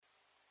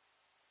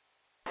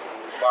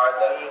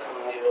بعد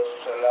الحمد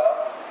والصلاة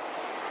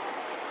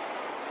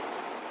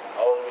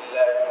أعوذ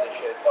بالله من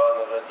الشيطان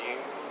الرجيم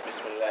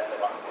بسم الله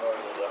الرحمن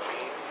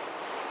الرحيم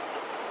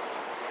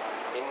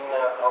إن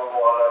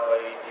أول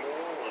بيت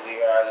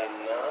وضع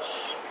للناس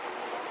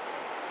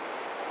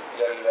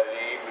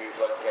للذي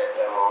ببكة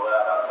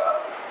مباركة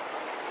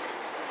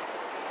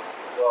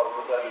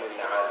وهدى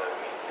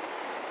للعالمين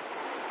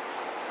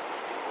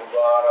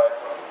مبارك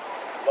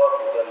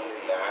وهدى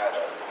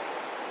للعالمين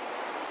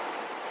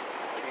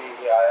فيه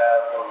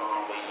آيات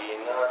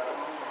بينات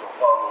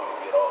مقام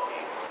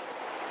إبراهيم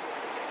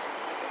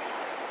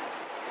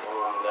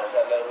ومن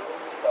دخله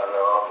كان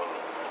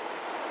آمنا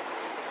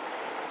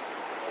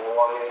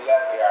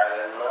ولله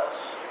على الناس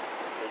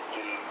حج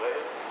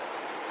البيت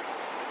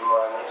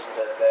من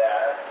استطاع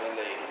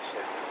إليه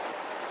سبيلا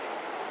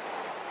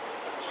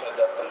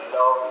صدق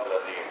الله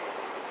العظيم.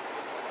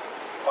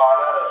 قال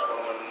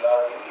رسول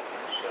الله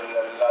صلى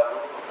الله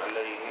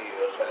عليه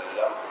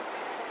وسلم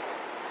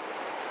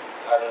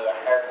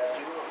الحج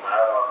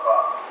عرفہ.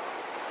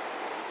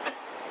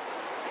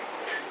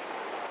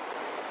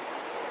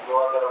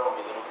 محترم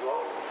بزرگوں،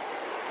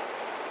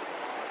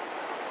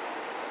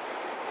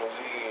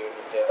 مزید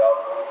احترام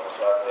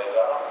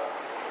اساتذہ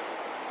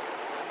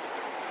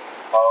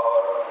اور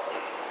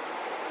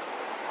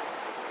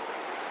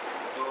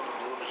دور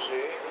دور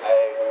سے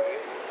آئے ہوئے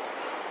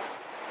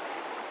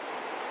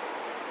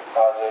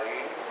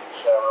حاضرین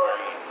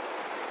سامعین،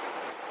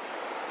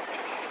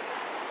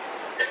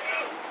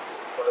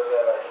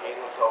 پردہ نشین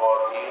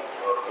خواتین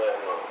اور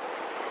بہنوں،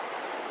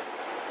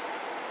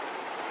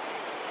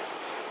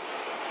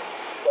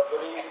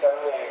 تقریباً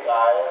ایک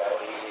آیت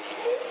پڑھی گئی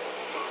ہے،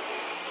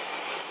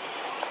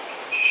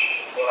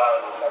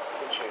 قرآن کا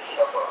کچھ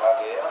حصہ پڑھا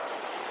گیا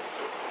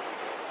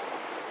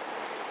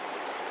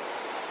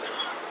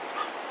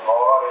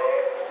اور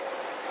ایک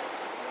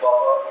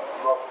بہت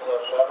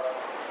مختصر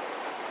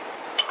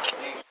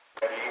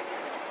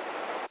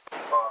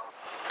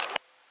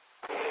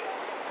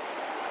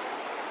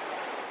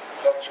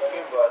حج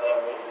کے بارے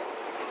میں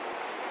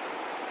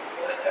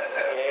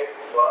ایک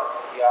بات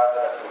یاد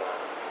رکھنا،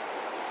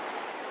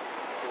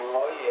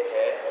 وہ یہ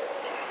ہے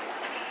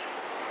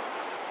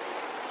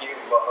کہ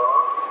وہاں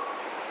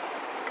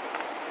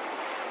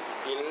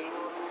علم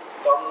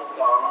کم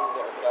کام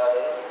کرتا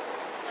ہے،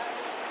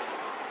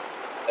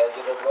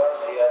 تجربہ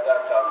زیادہ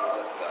کام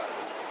کرتا ہے.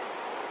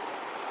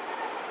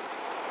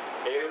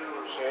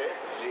 علم سے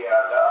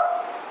زیادہ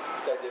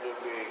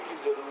تجربے کی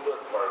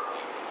ضرورت پڑتی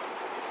ہے.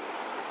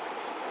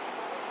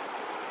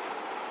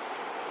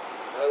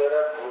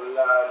 حضرت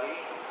اللہ علی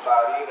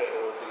قاری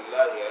رحمۃ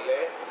اللہ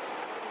علیہ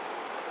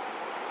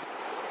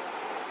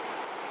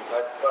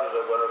حج پر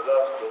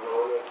زبردست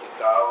انہوں نے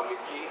کتاب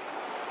لکھی.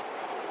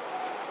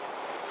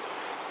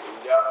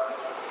 جب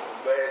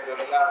بیت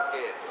اللہ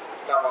کے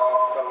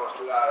طواف کا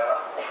مسئلہ آیا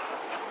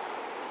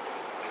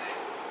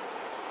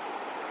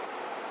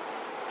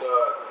تو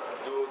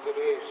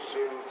دوسرے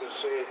سمت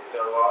سے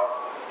طواف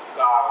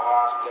کا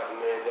آغاز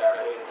کرنے جا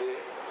رہے تھے.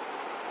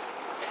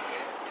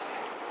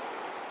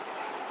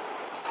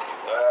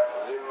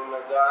 ذمہ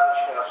دار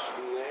شخص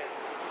نے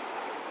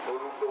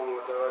ان کو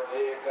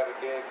متوجہ کر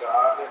کے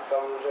کہا کہ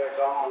کم سے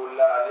کم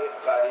ملا علی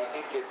قاری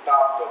کی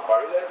کتاب تو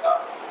پڑھ لیتا.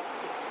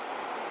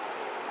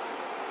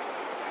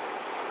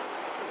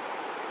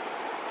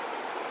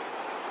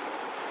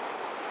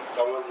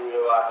 سمجھ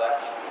میں آتا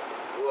ہے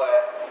وہ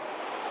ہے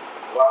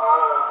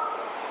وہاں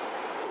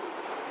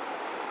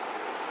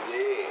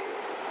یہ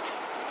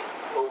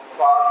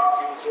حفاظ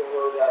بھی پیچھے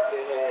ہو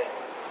جاتے ہیں،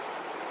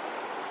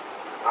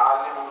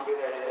 عالم بھی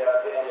رہ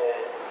جاتے ہیں،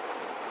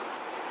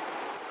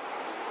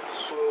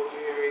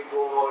 صوفی بھی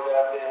گم ہو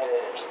جاتے ہیں،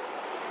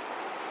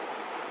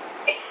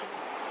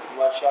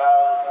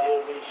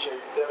 مشائخ بھی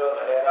شجر و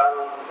حیران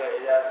رہ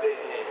جاتے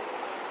ہیں.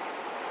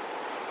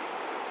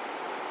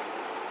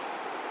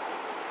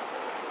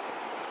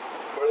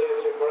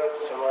 بڑے سے بڑے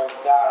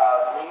سمجھدار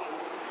آدمی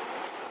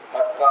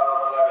ہکا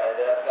بکا رہ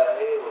جاتا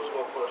ہے، اس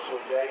کو کوئی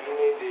سجائی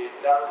نہیں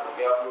دیتا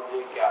کہ اب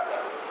مجھے کیا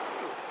کرنا.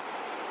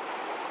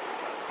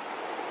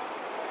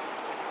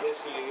 اس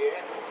لیے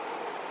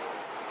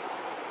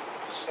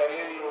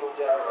سلیل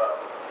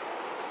مجرد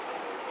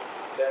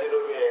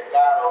تجربے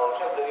کاروں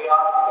سے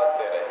دریافت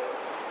کرتے رہے.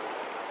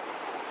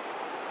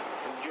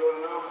 جو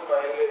لوگ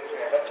پہلے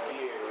سے حج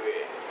کیے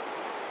ہوئے،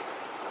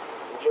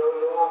 جو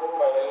لوگ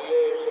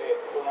پہلے سے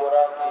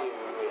عمرہ کیے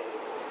ہوئے،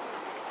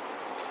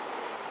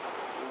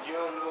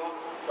 جو لوگ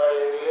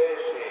پہلے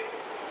سے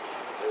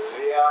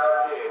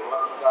زیارت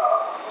مکہ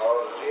اور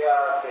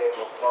زیارت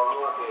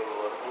مقامات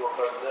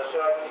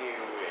مقدسہ کیے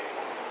ہوئے،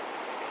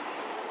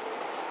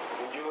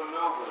 جو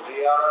لوگ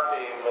زیارت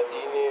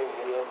مدینہ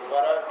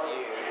منورہ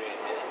کیے ہوئے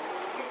ہیں،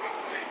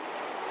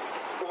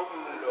 ان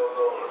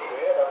لوگوں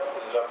سے ربط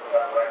لگ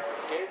کر رکھ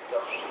کے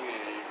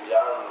تفصیل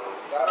جان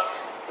کر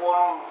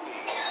ان کی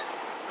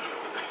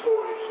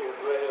تھوڑی سی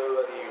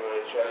رہبری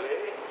میں چلے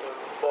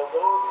تو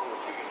بہت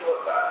مفید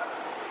ہوتا ہے.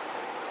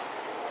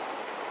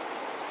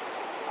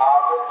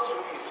 عادت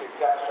سوئی سے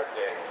کر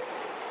سکے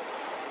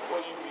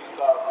کوئی بھی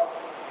کام.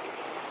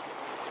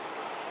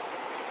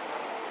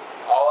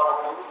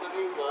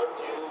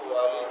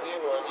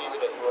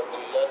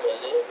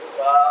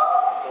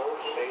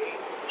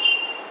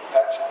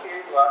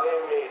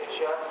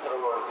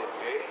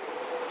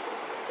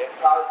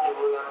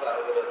 सुन्नत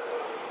हजरत है।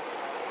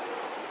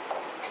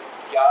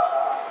 क्या?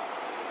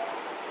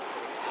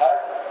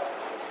 हज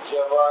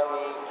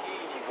जवानी की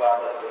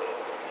इबादत है।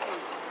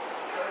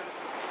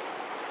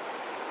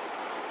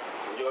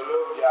 जो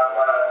लोग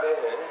जाकर आते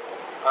हैं,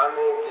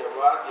 आने के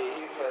बाद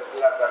यही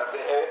फैसला करते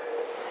हैं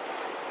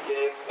कि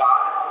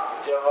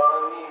काश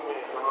जवानी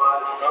में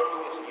हमारी हम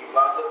इस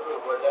इबादत को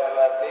बजा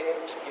लाते,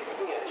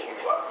 कितनी अच्छी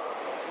बात है।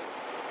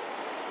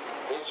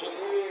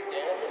 इसलिए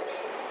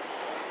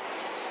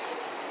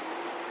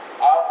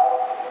आप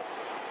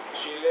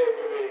सिले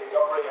हुए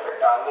कपड़े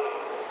हटाने,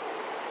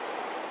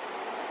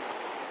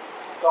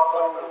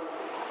 कफन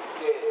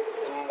के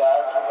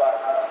अंदाज पर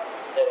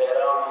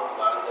एहराम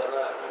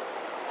बांधना,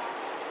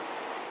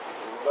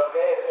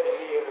 बगैर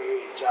सिली हुई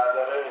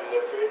चादरें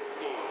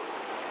लपेटनी,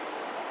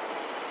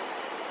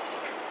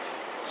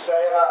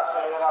 सहरा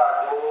सहरा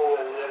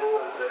जंगल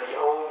जंगल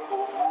दरियाओं को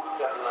बूढ़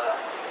करना,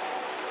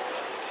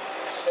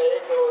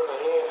 सैकड़ों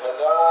नहीं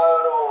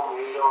हजारों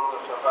मीलों का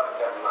सफर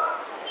करना,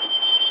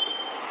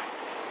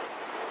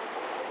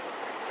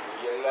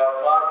 ये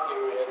अल्लाह की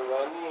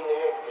मेहरबानी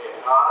है कि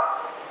आज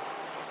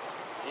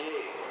ये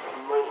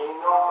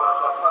महीनों का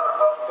सफर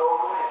हफ्तों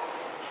में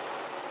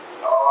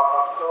और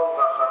हफ्तों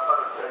का सफर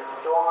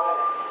घंटों में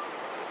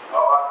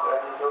और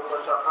घंटों का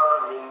सफर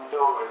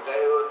मिनटों में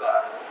तय होता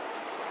है।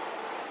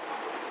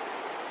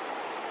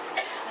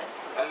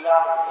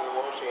 अल्लाह के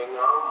उस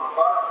इनाम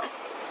पर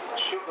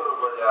शुक्र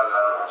बजा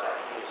लाना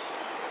चाहिए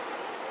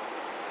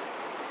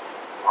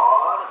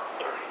और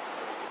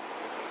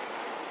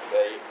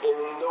इन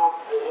दो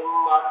अहम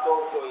बातों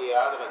को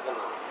याद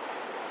रखना,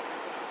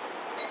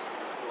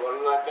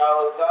 वरना क्या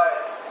होता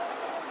है,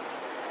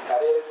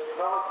 हरे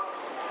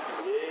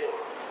ये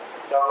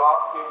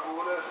तवाफ के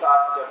पूरे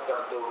 7 चक्कर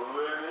तो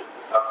हुए भी,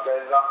 अब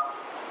कैसा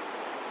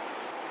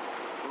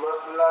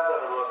मसला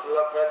दर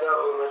मसला पैदा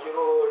होना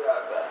शुरू हो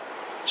जाता है।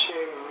 6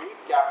 हुई,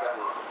 क्या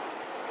करना,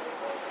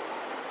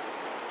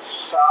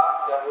 7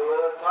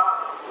 करना था,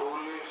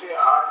 भूली से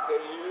 8 कर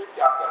लिए,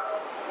 क्या करना।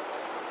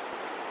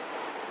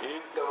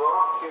 एक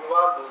तवाफ के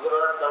बाद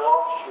दूसरा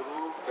तवाफ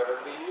शुरू कर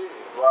दिए,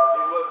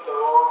 वाजिब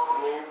तवाफ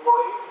नहीं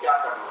पड़ी, क्या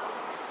करना।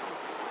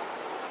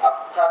 अब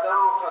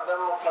कदम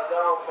कदम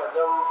कदम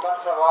कदम पर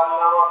सवाल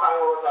नामा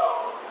कायम होता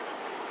हो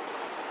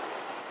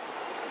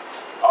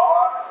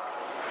और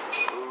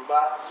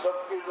बात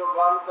सबकी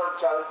जुबान पर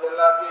चल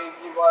चला के एक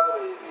ही बात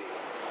रहेगी,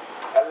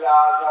 अल्लाह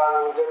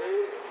आसान करे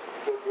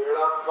तो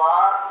बेड़ा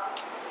पार,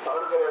 और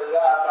अगर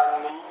अल्लाह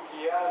आसान नहीं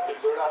किया तो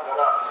बेड़ा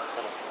करा।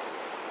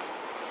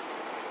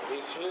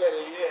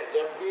 इसलिए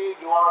जब भी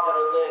दुआ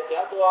करते हैं,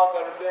 क्या दुआ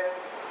करते हैं,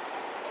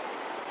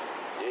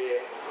 ये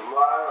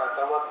हमारा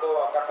तमत्तो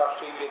का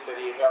तफसीली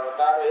तरीका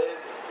बता रहे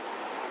थे,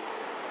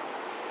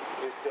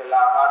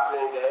 इस्तिलाहात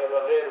में गए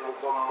बगैर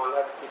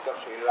मुकम्मलत की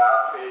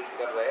तफसीलात पेश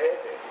कर रहे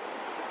थे।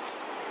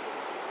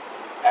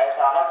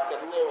 ऐसा हज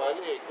करने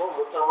वाले को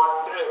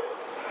मुतमत्ते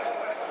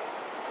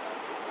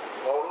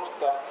और उस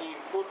तरतीब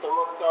को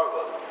तमत्तो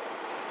बोलते।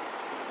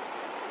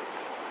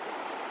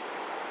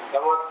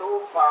 तमत्तो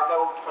फायदा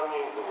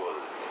उठाने को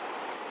बोलते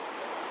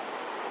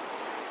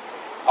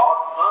और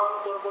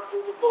आमतौर पर तो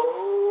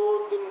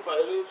बहुत दिन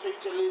पहले से ही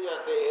चले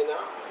जाते हैं ना।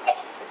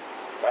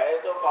 पहले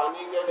तो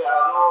पानी के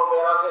जहाजों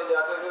वगैरह से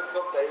जाते थे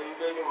तो कई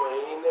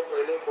महीने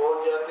पहले पहुंच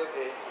जाते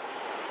थे,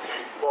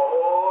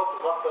 बहुत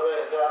वक्त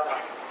रह जाता,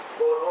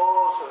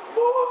 बहुत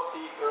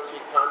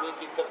सिखाने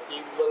की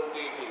तरकीब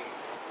बनती थी।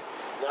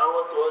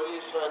 दावत वाली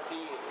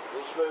साथी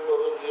उसमें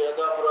बहुत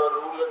ज्यादा अपना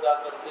रूल अदा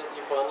करते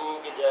थे पानी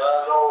के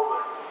जहाजों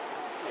में,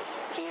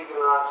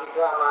 सीखना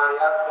सिखाना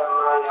याद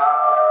करना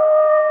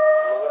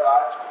मगर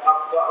आज अब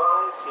कहाँ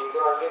है,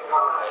 सीखना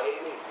सिखाना है ही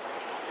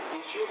नहीं।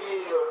 इसीलिए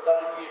जो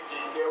तरह की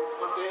चीजें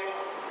उठते,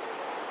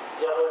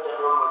 जहाँ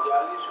जहाँ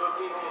मजालिस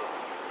होती हैं,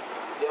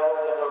 जहाँ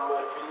जहाँ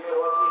महफिलें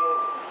होती हैं,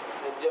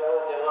 जहाँ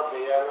जहाँ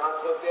बयानात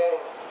होते हैं,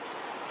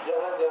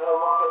 जहाँ जहाँ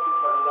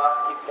मुख्तलिफ अंदाज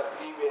की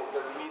तरतीबें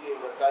तदबीरें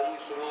बताई,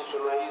 सुनी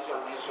सुनाई,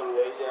 समझी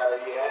समझाई जा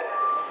रही है,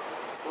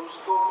 तो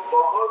उसको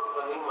बहुत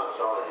गनीमत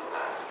समझना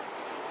है।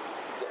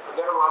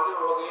 अगर मालूम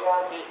हो गया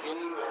कि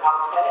इल्म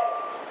हक है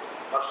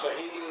और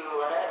सही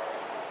इल्म है,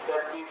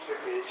 तरतीब से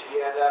पेश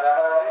किया जा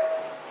रहा है,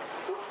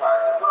 तो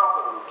फायदा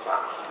बराबर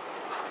उठाना।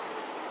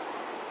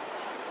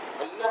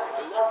 अल्लाह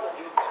का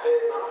जो करे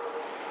ना,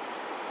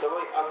 तो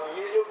भाई अब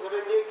ये जो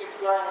करेंगे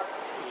किसका है,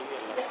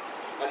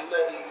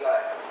 अल्लाह ही का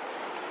है।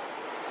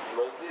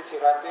 मस्जिद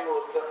सिराते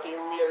मुस्तकीम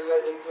भी अल्लाह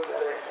ही को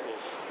घर है,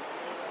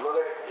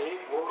 मगर एक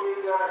वो भी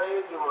घर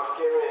है जो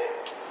मक्के में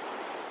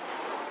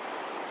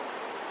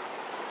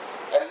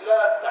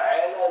अल्लाह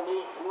ताला ने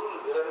उन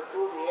घर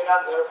को मेरा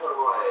घर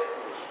फरमाया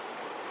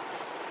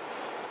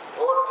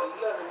और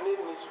अल्लाह ने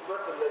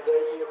निस्बत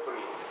लगाई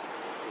अपनी।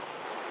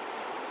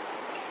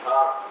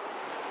 हाँ,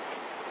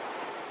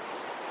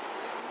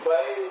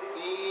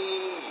 बैती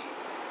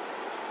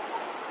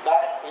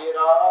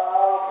तहरा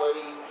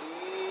बैती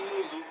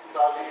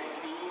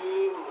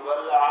लित्तालिकीन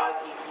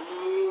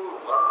वल्आकिफीन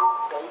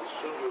वरुक्कई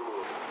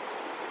सुजूद,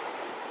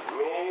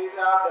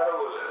 मेरा घर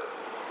बोले।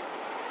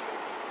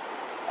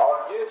 और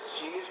जिस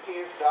चीज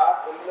کے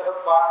ساتھ اللہ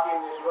پاک کی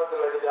نسبت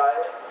لڑ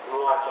جائے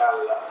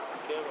ماشاءاللہ.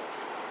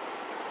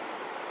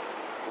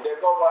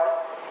 دیکھو بھائی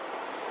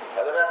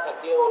حضرت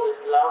حکیم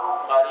الاسلام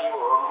قاری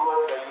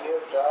محمد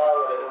طیب صاحب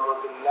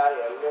رحمۃ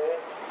اللہ علیہ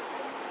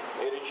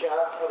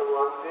ارشاد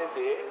فرماتے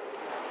تھے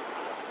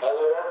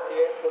حضرت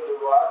کے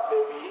خطبات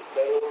میں بھی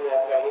کہیں نہ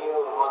کہیں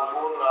اور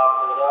مضمون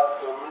آپ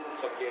حضرات کو مل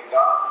سکے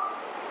گا.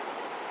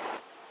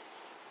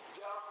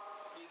 جب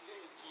کسی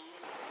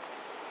چیز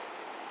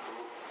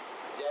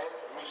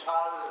جیسے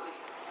مثال دی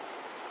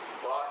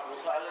تو آج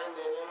مثالیں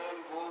دینے میں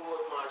بھی وہ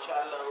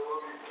ماشاءاللہ وہ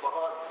بھی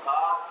بہت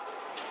خاص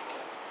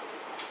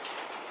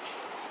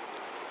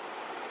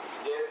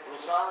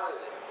مثال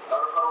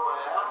اور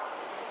فرمایا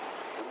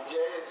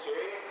جیسے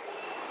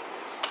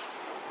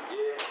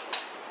یہ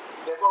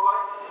دیکھو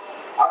بھائی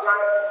اگر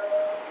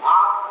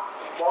آپ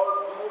بہت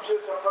دور سے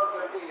سفر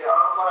کر کے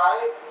یہاں پر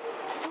آئے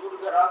دور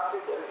دراز سے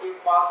گھر کے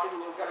پاس سے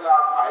نکل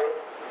آپ آئے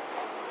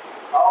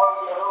اور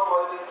یہاں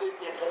مدرسے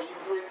کے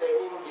قریب میں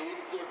کہیں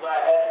گیٹ کے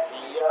باہر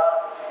یا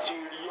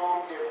سیڑھیوں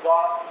کے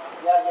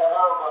پاس یا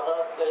یہاں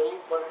وہاں کہیں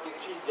پر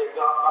کسی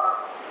جگہ پر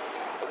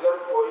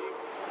اگر کوئی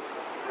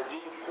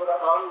عجیب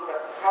قرآن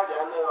رکھا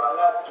جانے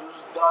والا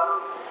جزدان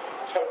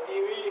چھٹی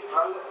ہوئی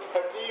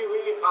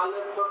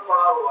حالت میں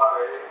پڑا ہوا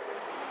ہے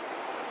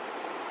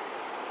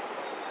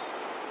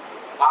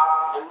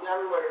آپ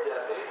انجان بیٹھ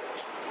جاتے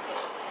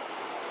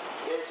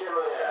ایسے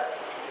میں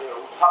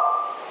اٹھاؤ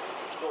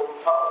اس کو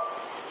اٹھاؤ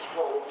اس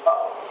کو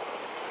اٹھاؤ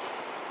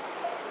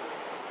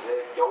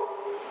کیوں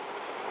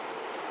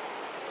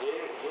یہ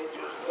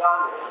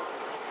جزدان ہے.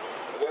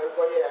 اگر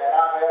کوئی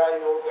ایرا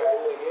یوں کہنے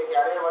لگے کہ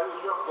ارے بھائی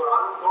اس میں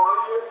قرآن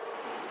توڑیے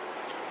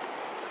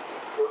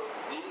تو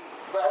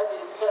بہت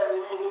حصہ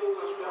نہیں ہے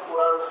اس میں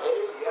قرآن ہے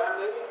یا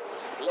نہیں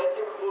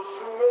لیکن اس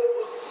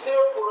سے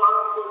قرآن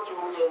کو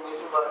چونکہ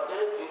نسبت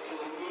ہے کسی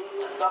بھی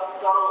تب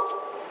کرو.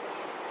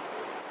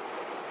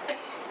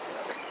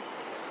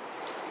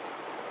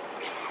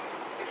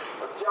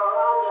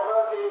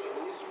 جہاں سے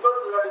نسبت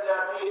لڑ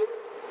جاتی ہے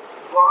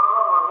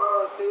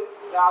وہاں سے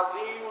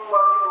تعظیم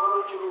والی ہونا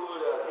شروع ہو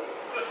جاتی ہے.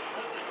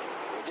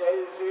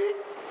 جیسے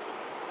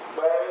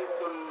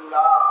بیت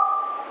اللہ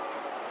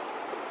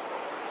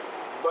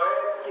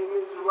بیت کی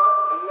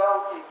نسبت اللہ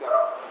کی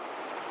طرف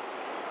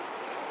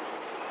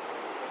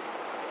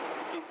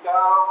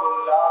کتاب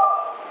اللہ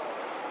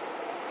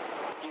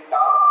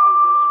کتاب کی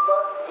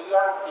نسبت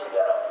اللہ کی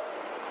طرف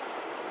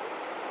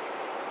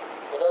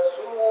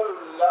رسول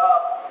اللہ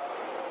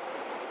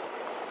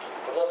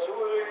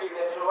رسول کی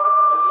نسبت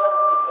اللہ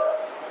کی طرف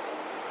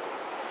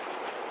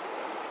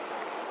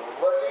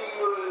ولی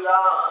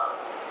اللہ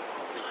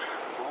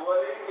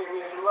ولی کی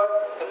نسبت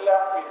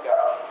اللہ کی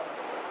طرف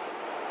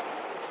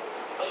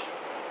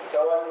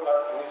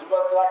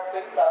نسبت رکھتے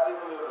ہی تعلیم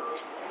ضروری.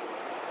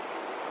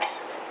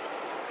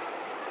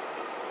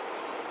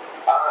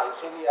 ہاں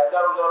اسی لیے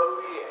ادب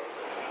ضروری ہے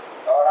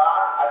اور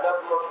آج ادب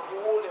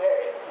مقبول ہے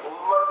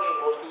امت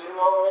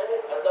مسلموں میں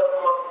ادب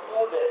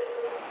مقبول ہے.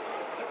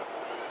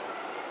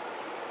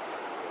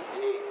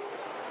 جی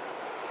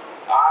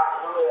آج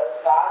ہمیں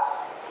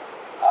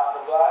احساس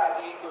اخبار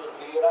کی کچھ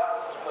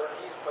زیراکس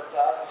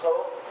 25-50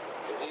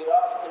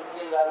 زیراکس کر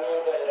کے لانے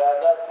کا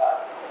ارادہ تھا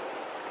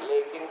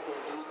لیکن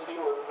کچھ دوسری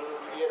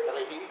مصروفیت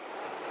رہی.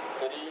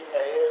 قریب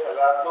ہے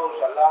صلاۃ و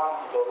سلام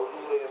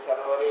بحضور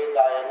سرور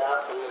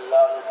کائنات صلی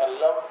اللہ علیہ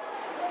وسلم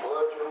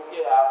وہ چونکہ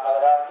آپ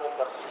حضرات میں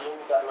تقسیم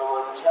کرنا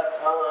منشا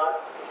تھا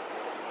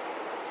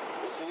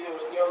اس لیے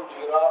اس کے ہم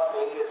زیراکس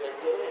نہیں لے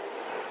سکتے.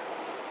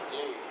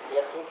 جی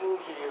ایک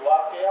خصوصی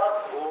واقعہ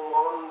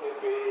عمان میں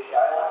پیش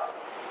آیا.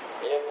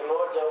 ایک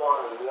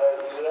نوجوان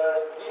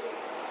لڑکی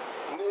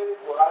نے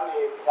قرآن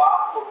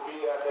پاک کو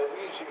بے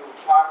ادبی سے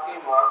اٹھا کے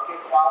ماں کے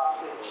پاس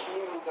سے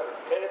چھین کر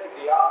پھینک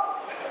دیا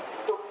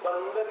تو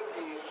بندر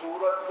کی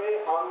صورت میں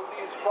آن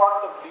دی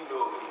اسپاٹ تبدیل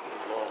ہو گئی.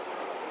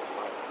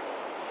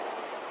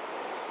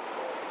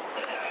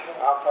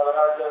 آپ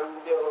حضرات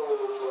جانتے ہوں گے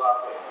اس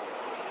واقعے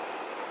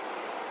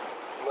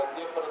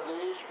مدھیہ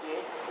پردیش کے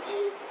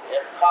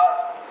ایک خاص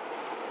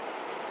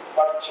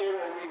پرچے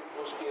میں بھی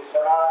اس کی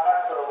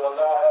صراحت اور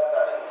وضاحت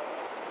آئی.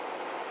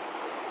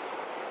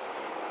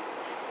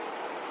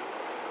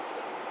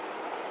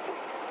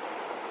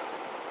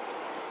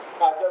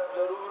 ادب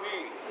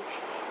ضروری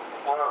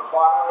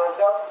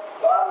ادب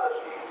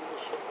بانشی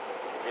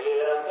بے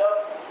ادب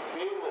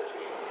بے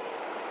نشی.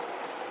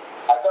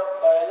 ادب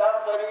پہلا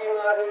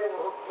قرینہ ہے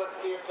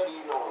محبت کے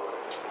قرینوں میں.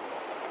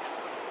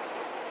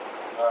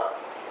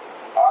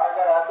 اور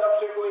اگر ادب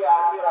سے کوئی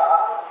آدمی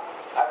رہا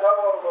ادب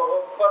اور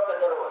محبت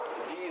اگر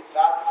جی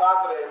ساتھ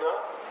ساتھ رہنا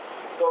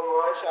تو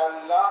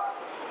ماشاءاللہ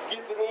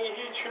کتنی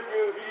ہی چھپی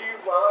ہوئی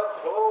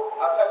بات ہو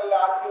اصل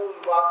آدمی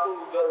اس بات کو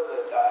اجل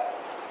دیتا ہے.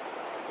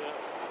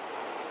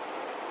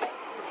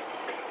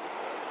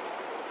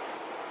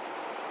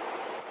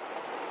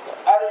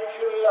 عرش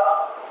اللہ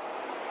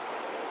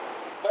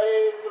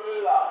بیت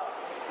اللہ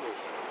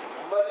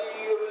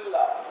ولی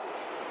اللہ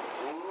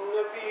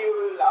نبی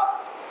اللہ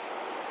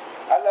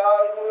الا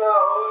ان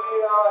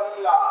اولیاء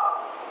اللہ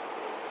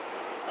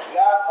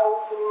لا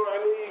خوف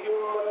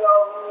علیہم ولا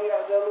هم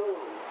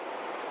يحزنون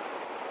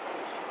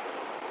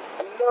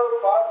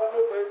پاک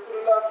نے بیت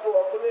اللہ کو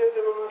اپنے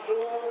سے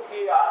منسوب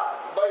کیا،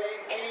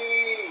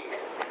 بیتی،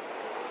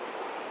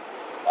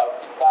 اب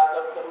کتنا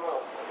ادب کرنا.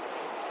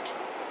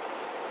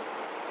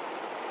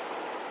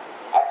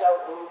 اچھا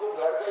ان کو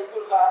گھر بیت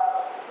اللہ،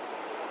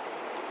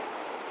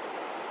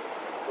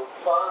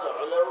 حفاظ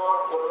علماء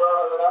قرہ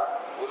حضرات،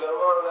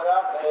 علماء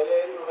حضرات، اہل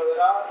علم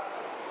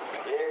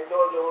حضرات ایک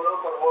دو جملوں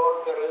پر غور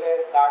کر لیں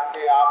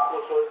تاکہ آپ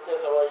کو سوچنے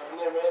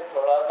سمجھنے میں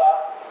تھوڑا سا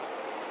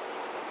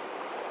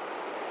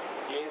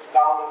چیز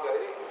کام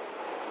کرے،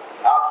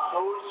 آپ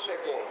سوچ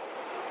سکیں.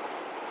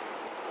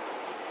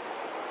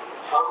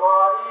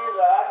 ہماری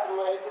رات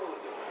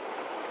محدود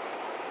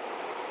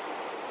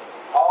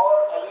اور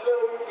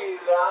اللہ کی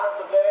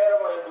رات غیر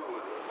محدود.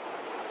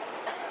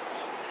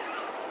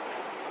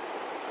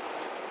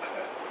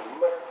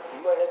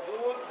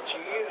 محدود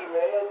چیز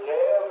میں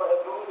غیر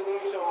محدود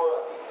نہیں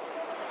سماتی.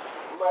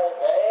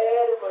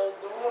 غیر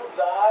محدود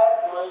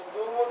ذات،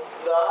 محدود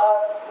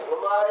ذات،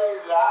 ہماری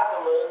ذات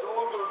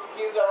محدود، اس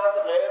کی ذات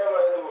غیر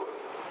محدود.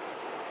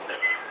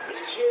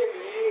 اسی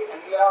لیے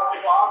اللہ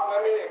پاک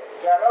نے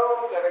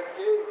کرم کر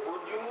کے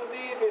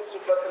وجودی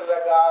نسبت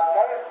لگا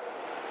کر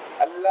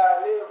اللہ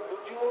نے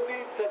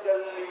وجودی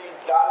تجلی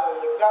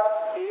ڈال کر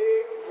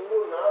ایک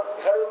گنا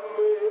دھرم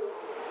میں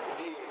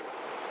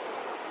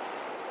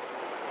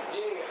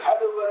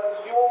حد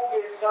وریوں کے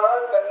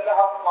ساتھ اللہ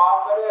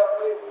پاک نے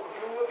اپنے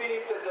وجودی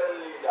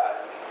تجلی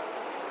ڈالی.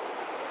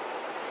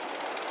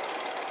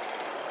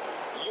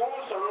 یوں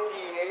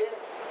سمجھیے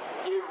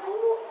کہ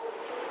وہ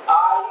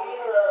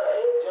آئینہ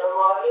ہے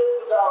جمال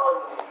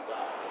خداوندی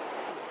کا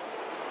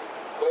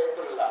بیت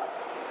اللہ.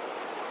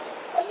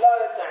 اللہ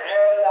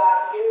تعالی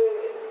کے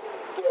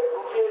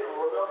رخ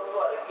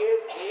منور کے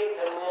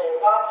دیکھنے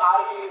کا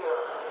آئینہ.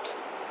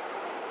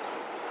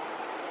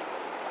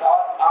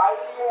 اور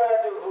آئینہ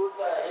جو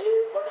ہوتا ہے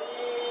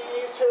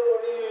بڑی سے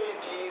بڑی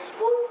چیز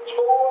کو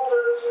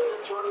چھوٹے سے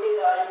چھوٹے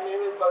آئینے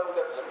میں بند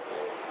کر سکتے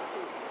ہیں.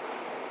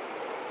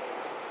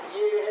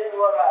 یہ ہے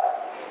مراد.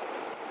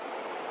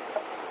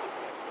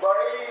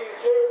 بڑی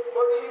سے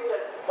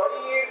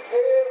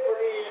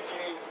بڑی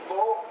چیز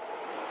کو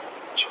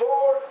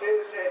چھوٹے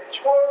سے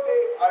چھوٹے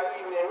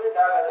آئینے میں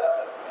ڈالا جا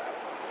سکتا ہے.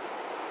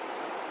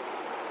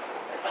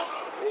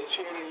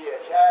 اسی لیے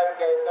شاعر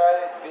کہتا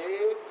ہے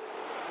دیکھ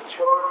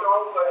چھوٹوں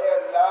کو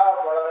اللہ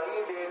بڑا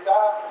ہی دیتا،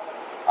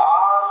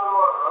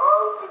 آسمان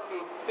آنکھ کی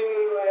تل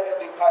میں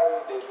دکھائی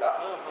دیتا.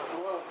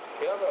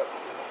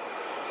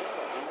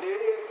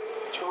 دیکھ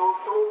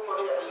چھوٹوں کو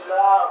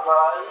اللہ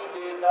بڑا ہی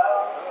دیتا،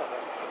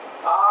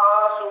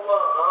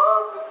 آسمان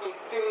آنکھ کی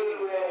تل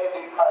میں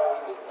دکھائی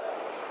دیتا.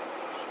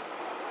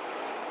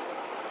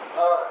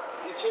 ہاں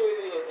اسی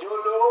لیے جو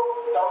لوگ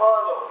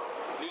تمام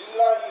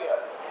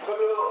للہیت،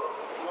 خلوص،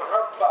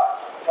 محبت،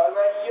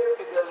 فنائیت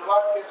کے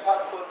جذبات کے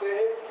ساتھ ہوتے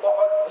ہیں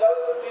بہت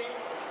جلدی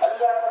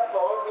اللہ تک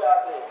پہنچ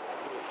جاتے ہیں.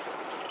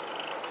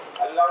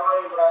 علامہ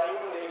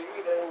ابراہیم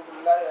دہلوی رحمۃ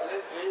اللہ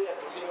علیہ سے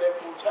کسی نے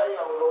پوچھا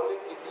یا انہوں نے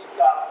کسی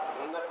کا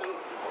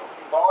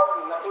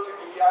نقل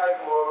کیا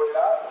ایک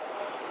معاملہ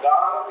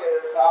گاؤں کے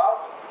حساب.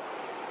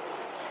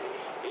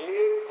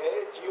 ایک ہے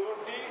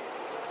چیونٹی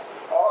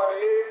اور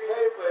ایک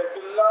ہے بیت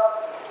اللہ.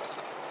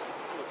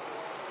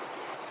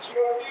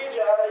 چیونٹی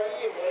جا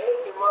رہی ہے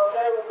کہ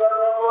مکہ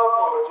مکرمہ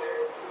پہنچے،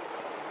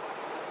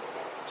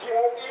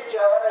 چیونٹی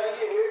چاہ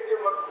رہی ہے کہ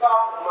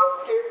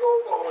مکے کو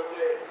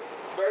پہنچے،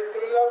 بیت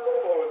اللہ کو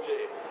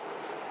پہنچے.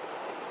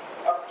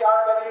 اب کیا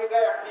کرے گا؟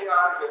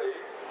 اختیار کرے.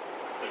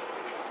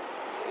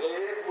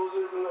 ایک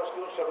بزرگ نے اس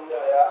کو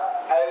سمجھایا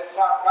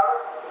ایسا کر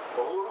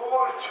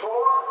غرور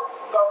چھوڑ،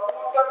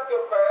 کبوتر کے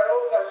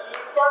پیروں کا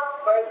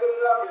لپٹ بیت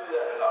اللہ مل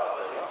جائے گا.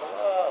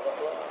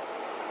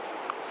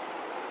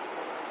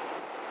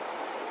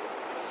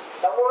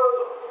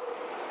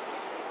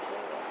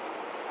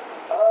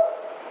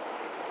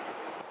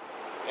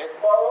 ایک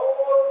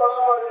بہت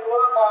بڑا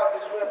مجموعہ تھا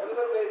جس میں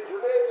حضرت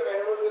جنید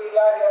رحمۃ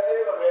اللہ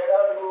علیہ وغیرہ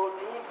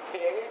موجود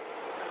تھے.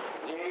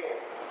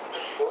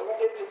 ان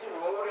کے کسی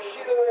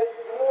مرشد نے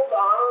یوں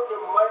کہا کہ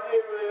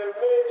مجمع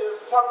میں جو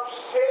سب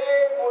سے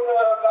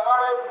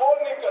گنہگار ہے وہ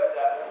نکل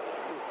جائے.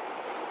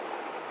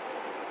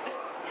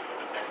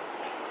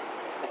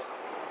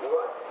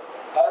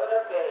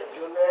 حضرت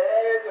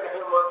جنید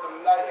رحمۃ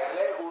اللہ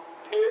علیہ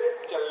اٹھے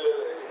چلنے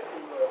لگے،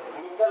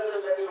 نکلنے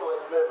لگے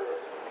مجمع میں.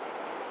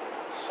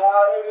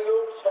 سارے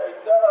لوگ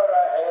سجدہ اور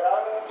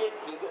حیران کی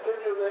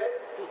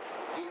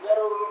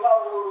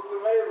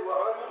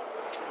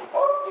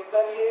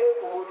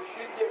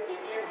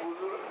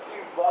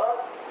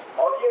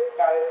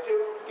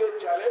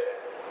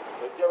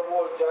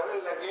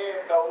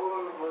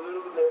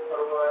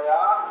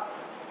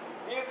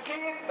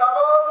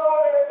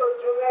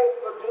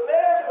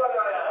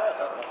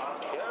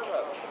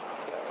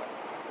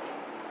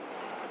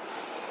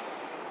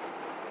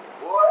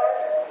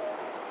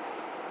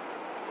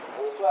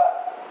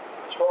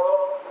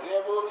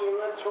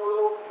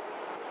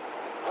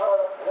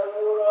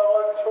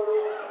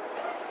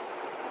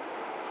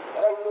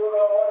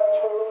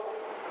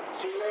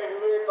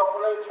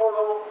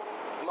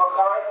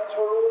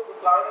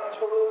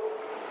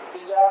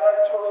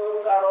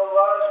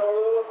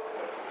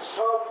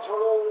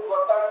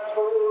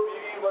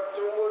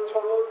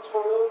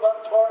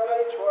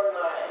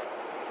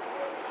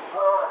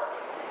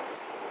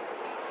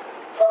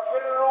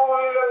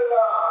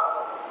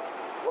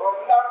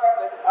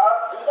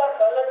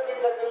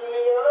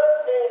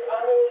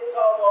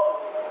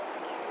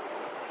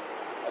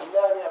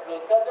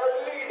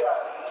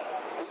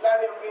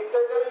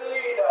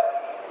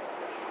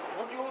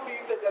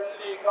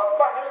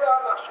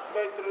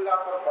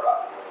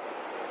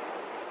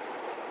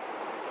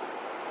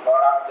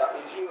اور آپ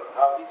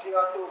اسی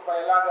وقت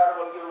پہلا گھر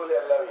بول کے بولے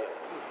اللہ بھی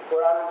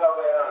قرآن کا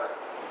بیان ہے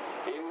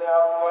ان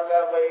اول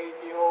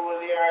بیت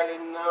وضع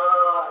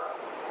للناس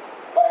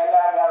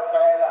پہلا گھر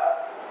پہلا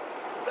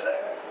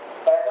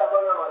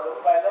بنا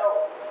معلوم پہلا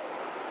ہو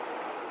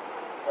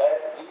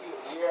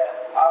یہ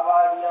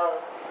آبادیاں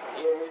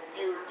یہ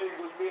مٹی وٹی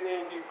کچھ بھی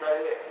نہیں تھی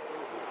پہلے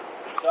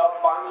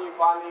سب پانی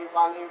پانی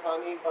پانی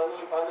پانی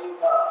پانی پانی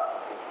تھا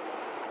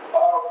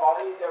اور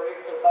پانی جب ایک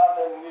سطح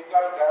سے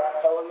نکل کر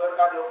سمندر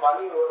کا جو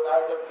پانی ہوتا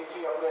ہے جب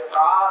کسی اپنے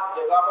خاص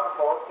جگہ پر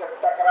پہنچ کر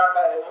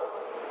ٹکراتا ہے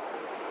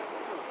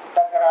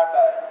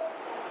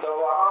تو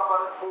وہاں پر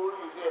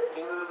تھوڑی سی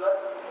عزت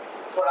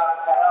تھوڑا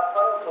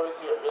کھراپن تھوڑی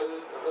سی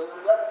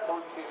عزت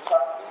تھوڑی سی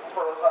شکتی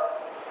تھوڑا سا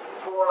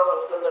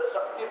اس کے اندر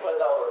شکتی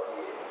پیدا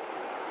ہوتی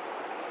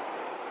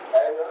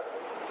ہے نا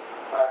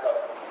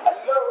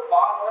اللہ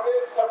پاک نے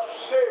سب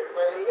سے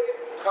پہلے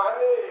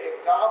کھانے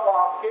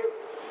کعبہ کے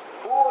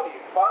پوری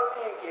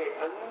پانی کے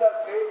اندر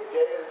سے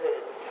جیسے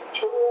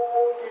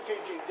چھوٹی سی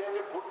چیز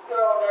جیسے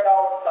بھٹا وغیرہ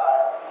ہوتا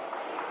ہے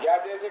یا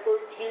جیسے کوئی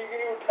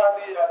ٹھیکری اٹھا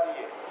دی جاتی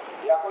ہے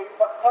یا کوئی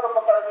پتھر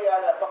پکڑ لیا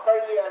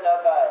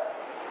جاتا ہے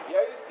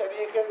یا اس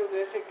طریقے سے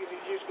جیسے کسی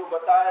چیز کو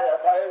بتایا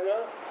جاتا ہے نا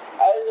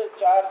ایسے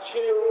 4-6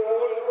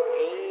 انگل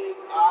ایک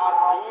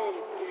آدمی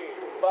کے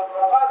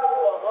بقد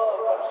وہاں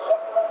پر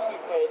شکتی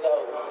پیدا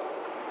ہوئی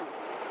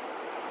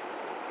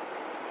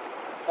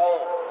ہے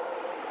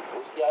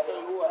اس کی اصل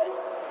ہوا ہے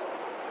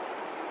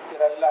پھر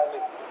اللہ نے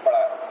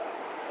پڑھا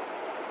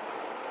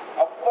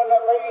اول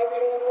بیت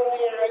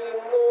وضع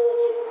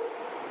للناس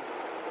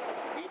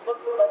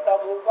ببرکۃ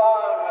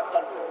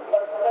مبارکۃ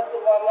برکت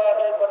والا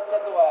ہے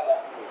برکت والا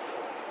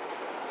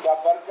کیا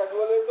برکت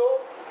بولے تو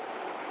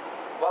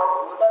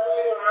وہدی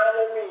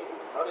للعالمین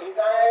اور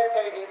ہدایت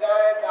ہے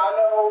ہدایت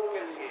عالموں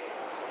کے لیے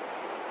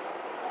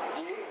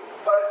یہ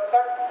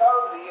برکت کا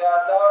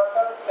زیادہ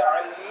تر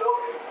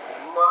تعلق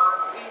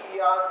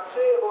مادیات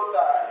سے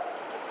ہوتا ہے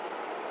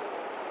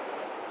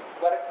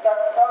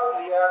برکت کا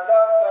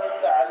زیادہ تر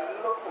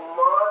تعلق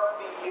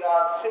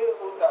مادیات سے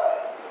ہوتا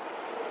ہے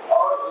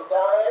اور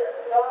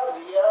ہدایت کا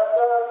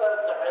زیادہ تر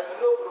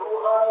تعلق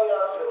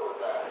روحانیات سے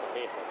ہوتا ہے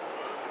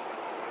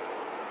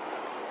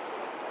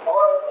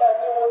اور اللہ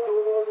نے وہ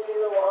دونوں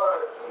چیزیں وہاں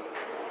رکھی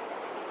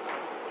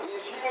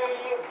اسی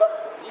لیے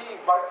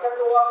برکت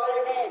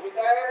والے بھی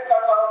ہدایت کا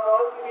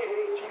سامان بھی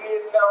ہے اسی لیے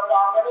اللہ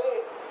پاک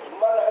نے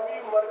مذہبی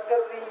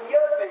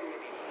مرکزیت دے دی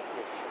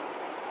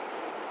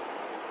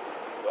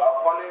تو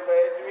اپنے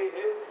بیت بھی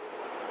ہے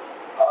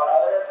اور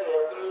حضرت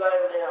عبداللہ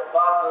ابن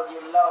عباس رضی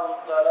اللہ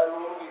تعالیٰ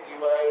عنہ کی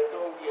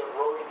روایتوں کی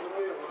روشنی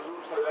میں حضور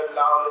صلی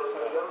اللہ علیہ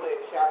وسلم نے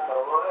ارشاد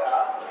فرمایا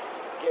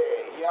کہ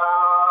یا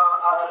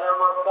اہل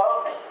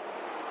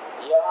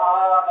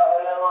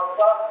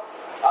مکہ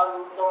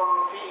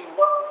انتم فی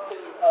وسط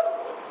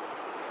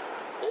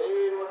الارض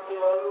اے مکے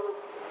والو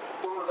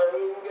تم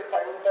زمین کے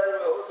سینٹر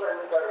میں ہو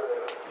سینٹر میں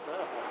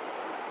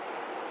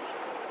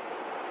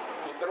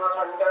کتنا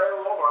سینٹر ہے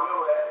وہ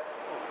معلوم ہے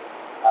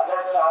اگر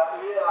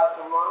 7ویں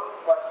آسمان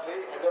پر سے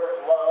اگر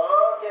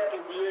وہاں کے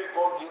قبلے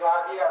کو گرا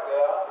دیا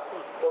گیا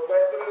تو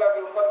بیت اللہ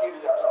کے اوپر گر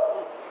جاتا ہو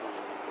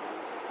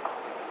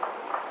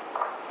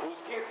اس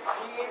کی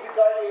سیدھ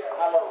کا یہ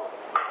حالت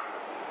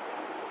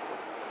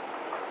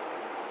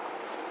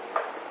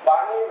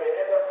پانی میں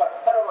اگر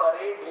پتھر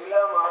ماری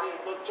ڈھیلا ماری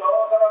تو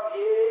چاروں طرف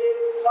ایک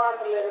ساتھ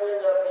لہریں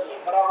جاتی ہیں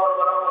برابر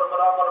برابر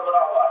برابر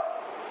برابر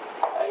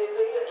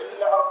ایسے ہی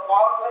اللہ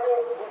پاک نے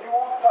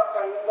وجود کا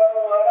کنگر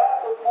مارا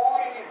تو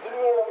پوری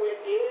دنیا میں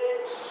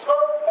ایک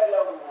ساتھ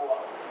پھیلا ہوا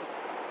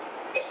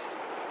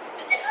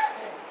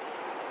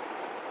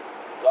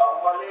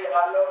اول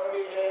عالم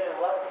بھی ہے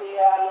وسطی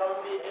عالم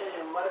بھی ہے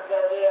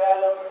مرکز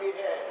عالم بھی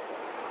ہے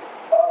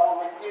اور وہ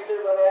مٹی سے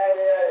بنایا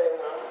گیا ہے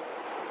نا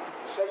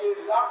صحیح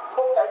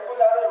لاکھوں ٹائپ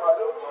جا رہے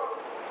معلوم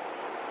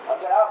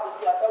اگر آپ اس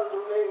کی عقل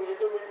ڈھونڈیں گے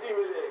تو مٹی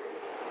ملے گی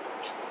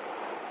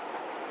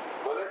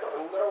بولے تو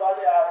اندر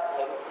والے آپ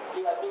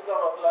کی عقل کا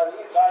مسئلہ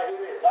نہیں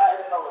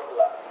ظاہر کا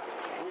مسئلہ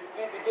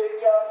مٹی دکھے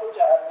گی آپ کو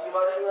چاہے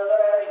دیواری نظر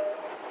آئے گی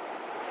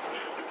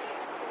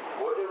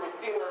وہ جو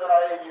مٹی نظر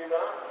آئے گی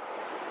نا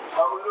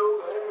ہم لوگ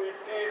ہیں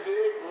مٹی سے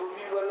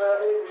گوبھی بنا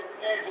ہے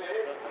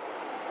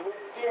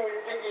مٹی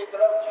کی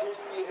طرف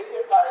کھینچتی ہے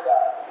یہ فائدہ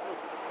ہے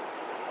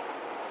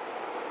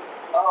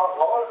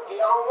اور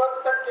قیامت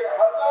تک کے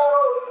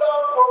ہزاروں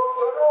لاکھوں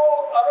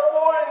کروڑوں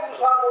اربوں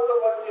انسان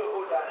متوجہ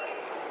ہو جائیں گے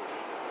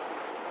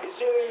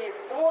اسی لیے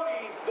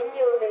پوری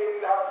دنیا میں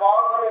اللہ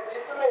پاک نے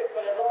جتنے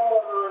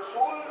پیغمبر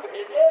رسول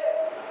بھیجے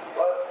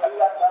اور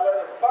اللہ تعالیٰ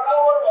نے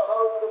برابر وہاں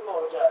ان کو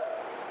پہنچایا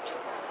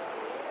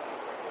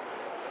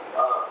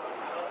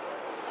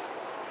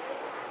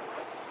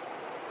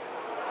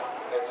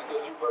ایسی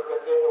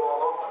برکتیں ہیں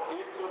وہاں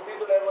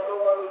 120 رحمتوں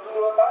کا نزول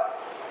ہوتا ہے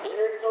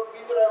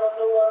 120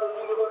 رحمتوں کا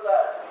نزول ہوتا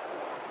ہے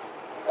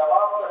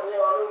طواف کرنے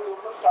والوں کے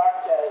اوپر 60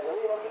 چاہے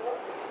نہیں ہوتی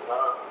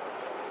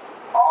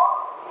اور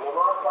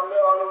نماز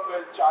پڑھنے والوں پہ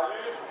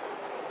 40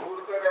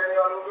 گھورتے رہنے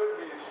والوں پہ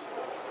 20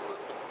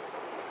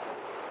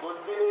 کچھ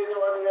بھی نہیں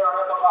سمجھ میں آ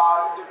رہا تو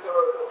آج دیکھتے ہو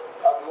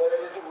اب میرے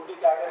جیسی بوٹی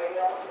کیا کریں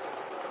گے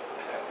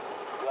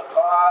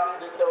गाली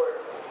देते हुए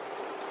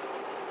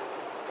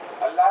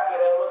अल्लाह की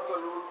रहमत को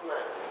लूटना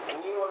है,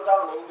 नहीं होता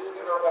नहीं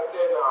देखना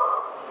करते ना,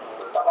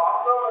 तो तबाह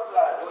का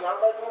मसला है, तो यहाँ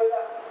का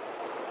जुड़ेगा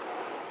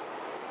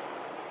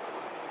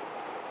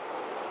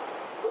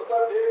तो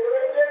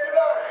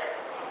देखना है,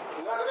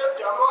 नजर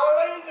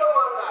जमाना ही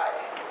जमाना है।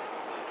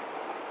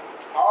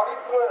 और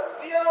इतना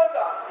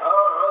ज्यादा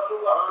आंसू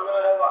बहाना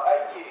है वहां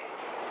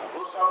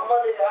उस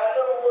अम्मल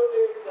आलम को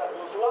देखकर,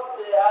 उस वक्त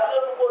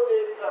आलम को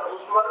देखकर,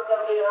 उस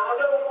मरकज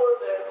आलम को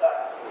देखकर,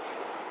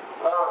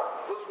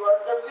 उस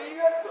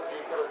मरकजियत को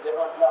देखकर जब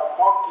अल्लाह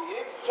पाक की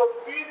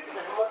 120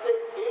 रहमतें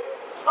एक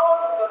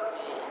साथ कर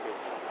दी,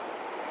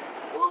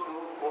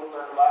 उन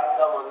अनवार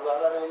का मंजर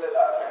नहीं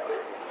लगा सकते।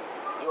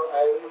 जो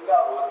अहलिया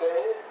होते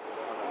हैं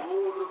वो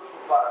लुत्फ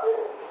पाते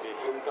हैं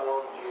इन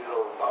तमाम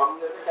चीजों को। हम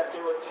जैसे कच्चे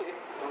बच्चे,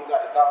 उनका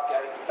हिसाब क्या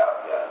है, किताब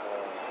क्या है।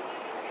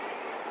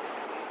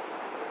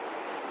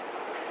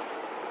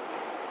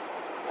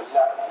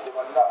 जब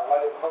अल्लाह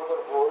वाले खबर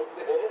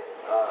पहुंचते हैं,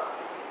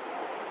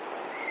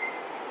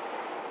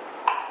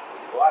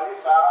 वाली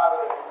साहब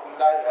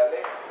रहमतुल्लाह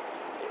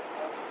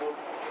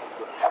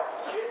हज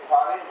से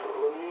फारिग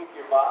होने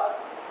के बाद,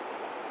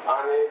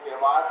 आने के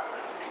बाद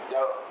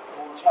जब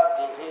पूछा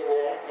किसी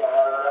ने कि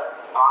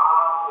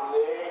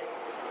आपने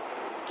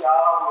क्या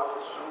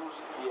महसूस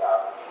किया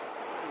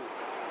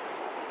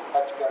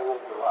हज करने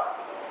के बाद,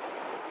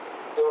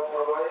 तो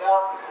फरमाया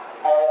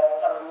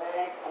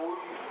करने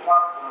कोई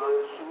फर्क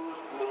महसूस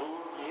नहीं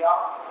किया,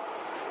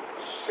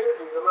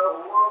 सिर्फ इतना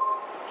हुआ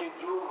कि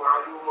जो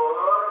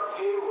मालूमात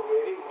थे वो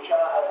मेरी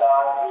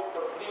मुशाहदात में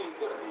तब्दील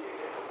कर दिए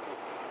गए।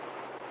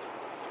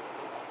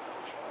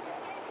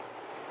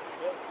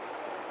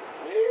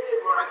 मेरे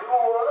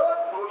मालूमात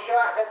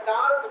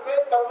मुशाहदात में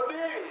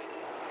तब्दील,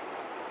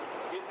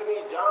 इतनी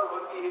जान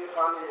बंदी है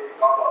खाने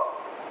काबा,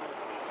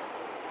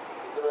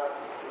 इतना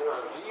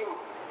अजीम।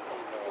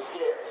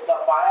 इसका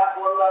पाया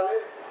कौन डाले?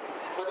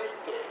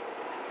 फरिश्ते।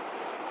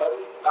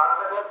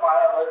 में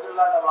पाया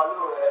बैतुल्लाह का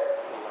मालूम है,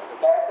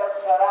 कहकर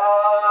सरा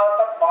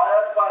तक पाया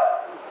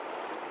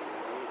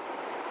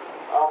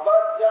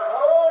अगर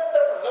जहां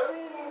तक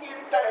जमीन की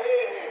तहे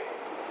है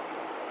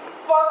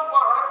बस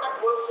वहां तक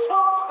वो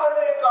सब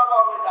खाने काबा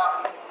में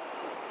दाखिल,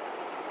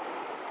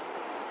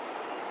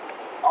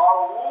 और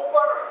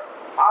ऊपर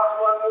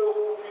आसमान में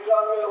हो, फिजा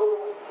में हो,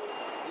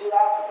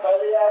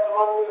 पहले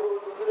आसमान में हो,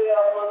 दूसरे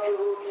आसमान में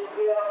हो,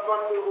 तीसरे आसमान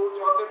में हो,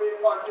 चौथे में,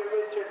 पांचवे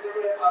में, छठे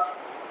में,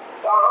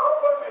 कहाँ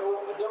पर भी हो,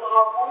 जब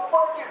आप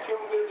ऊपर की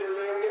छिमके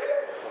चलेंगे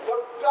तो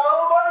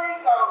काबा ही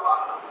काबा।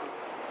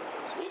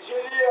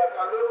 इसीलिए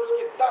अगर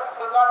उसकी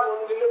 10,000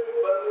 मंजिलें भी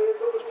बन रही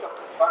तो उसका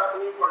फर्क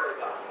नहीं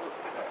पड़ेगा,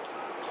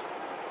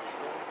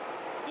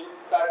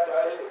 जिसका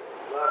चाहे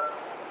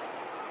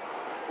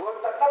वो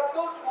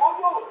तकद्दुस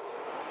मौजूद।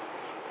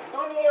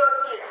 दुनिया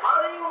की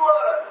हर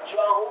इमारत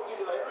चाहोगी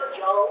जो है ना,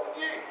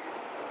 चाहोगी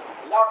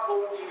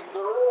लाखों की,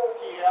 करोड़ों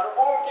की,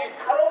 अरबों की,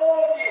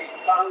 खरबों की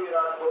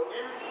तामीरात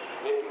होगी,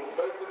 लेकिन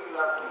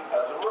बैतुल्लाह की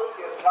अजमत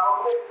के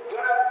सामने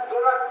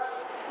गरज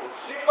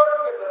सिफर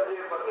के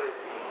दर्जे पर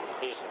रहती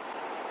है।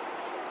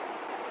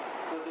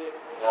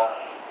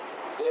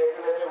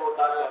 देखने से वो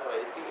ताल्लुक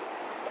रहती है।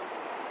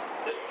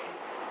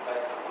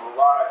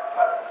 मुबारक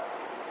है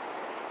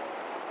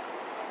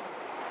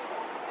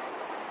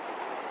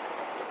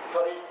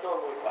फरिश्तों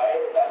में पाए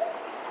डाले।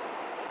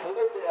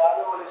 हज़रत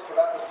आदम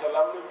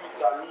अलैहिस्सलाम ने भी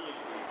तामीर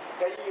की,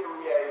 कई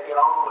अंबिया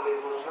इकराम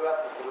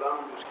अलैहिस्सलाम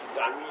ने उसकी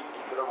तामीर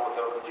की तरफ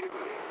मुतवज्जह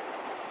हुए।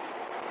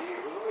 ये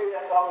हुजूर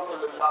अक़रम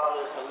सल्लल्लाहु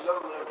अलैहि वसल्लम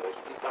ने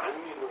उसकी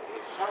तामीर में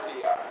हिस्सा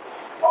लिया,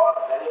 और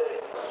पहले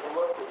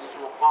रसूलत को जिस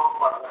मुकाम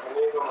पर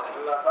रखने का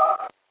मसला था,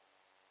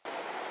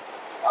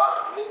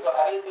 नहीं तो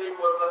हर एक कोई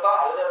बोलता था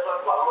हज़रत असवद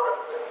को हम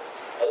रखते हैं,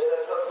 हज़रत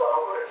असवद को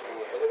हम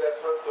रखेंगे, हज़रत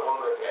असवद को हम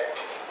रखें।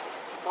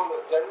 तो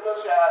जन्नत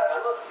से आया था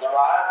ना, जब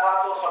आया था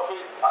तो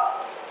सफेद था,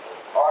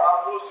 और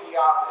अब वो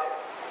सियाह है,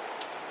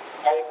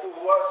 कैकू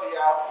हुआ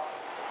सियाह।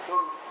 तो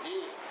जी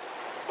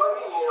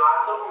बनी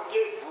आदम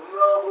के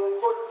गुनाहों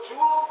को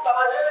चूसता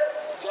है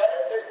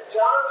जैसे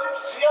जानिब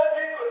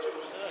सियाही को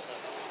चूसता है।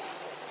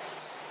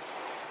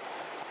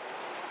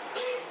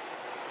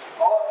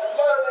 और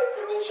अल्लाह ने एक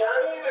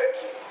निशानी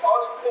रखी, और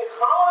इतनी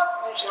खास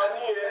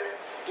निशानी है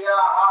कि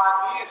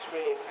अहादीस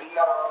में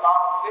अल्लाह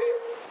पाक से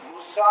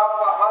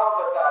मुसाफहा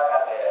बताया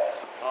गया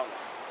है।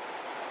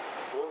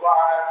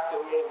 मुबारक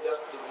तुम्हें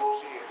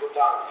दस्तबोसी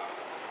खुदा की,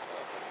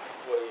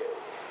 वो ये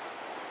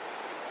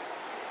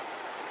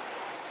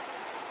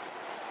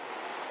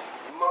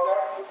मगर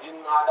जिन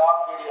आदाब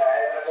के लिए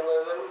आया रखना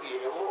जरूरी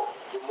है, वो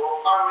जो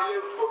मौका मिले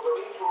उसको तो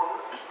नहीं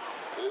छोड़ना,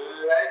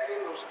 लेकिन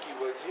उसकी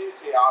वजह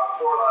से आप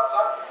थोड़ा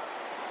सा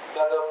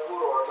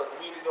तदब्बुर और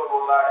तदबीर का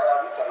मुजाहरा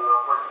भी करना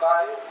पड़ता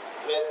है।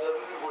 मैं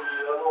जरूरी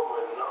गुलियों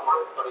में न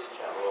बड़े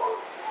परेशान हो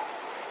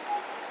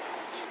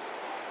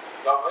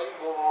भाई,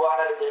 वो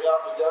मुबारक जगह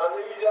पर जाना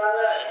ही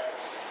जाना है।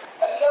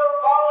 अल्लाह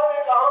पाक ने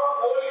कहा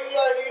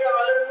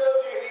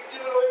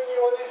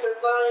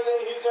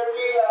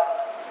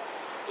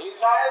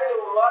शायद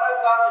मुबारक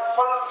का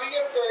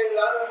फर्जियत का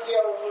ऐलान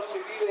किया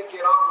मुफस्सिरीन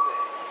किराम ने,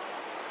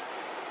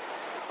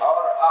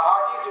 और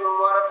अहादीस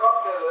مبارکہ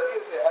کے ذریعے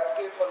سے حج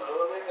کے فرض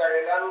ہونے کا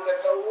اعلان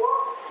کرتا ہوا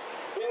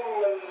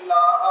ان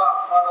اللہ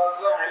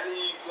فرض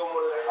علیکم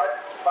الحج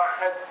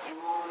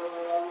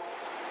فحجوا،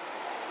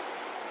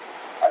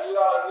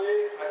 اللہ نے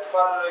حج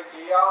فرض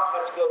کیا،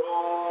 حج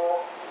کرو.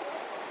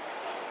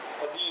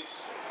 حدیث.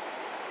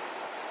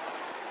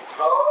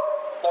 اور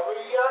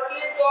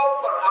طبیعتی طور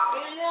پر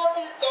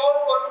عقلیاتی طور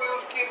پر بھی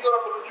اس کی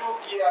طرف رجوع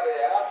کیا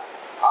گیا.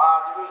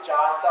 آدمی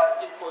چاہتا ہے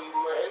کہ کوئی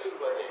محل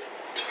بنے،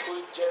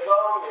 کوئی جگہ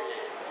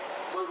ملے،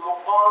 کوئی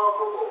مقام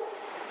ہو،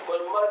 کوئی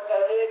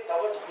مرکز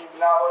توجہ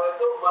قبلہ بولے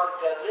تو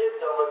مرکز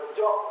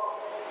توجہ.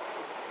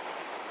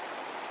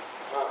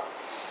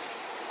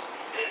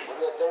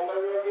 جنگل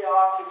میں بھی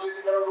آپ قبلے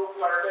کی طرف رخ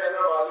کرتے ہیں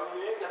نا، معلوم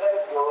نہیں ہے کہ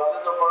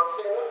نمازیں تو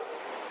پڑھتے ہیں نا،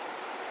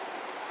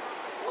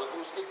 وہ تو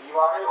اس کی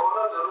دیواریں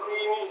ہونا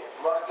ضروری نہیں ہے.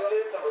 مرکز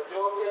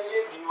توجہ کے لیے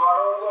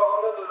دیواروں کا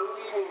ہونا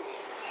ضروری نہیں ہے.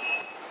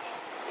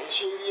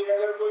 اسی لیے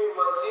اگر کوئی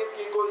مسجد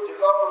کی کوئی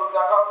جگہ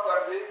منتخب کر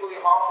دے، کوئی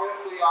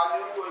حافظ، کوئی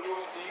عالم، کوئی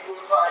مفتی، کوئی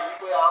قاری،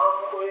 کوئی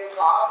عام، کوئی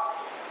خاص،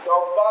 تو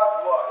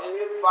بات وہ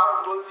ایک بار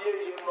بول دیے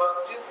یہ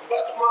مسجد،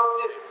 بس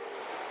مسجد.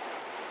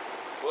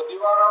 وہ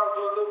دیواروں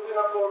جو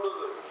نہ کوڈ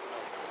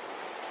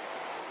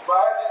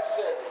بعد اس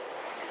سے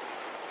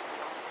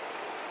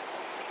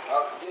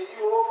اب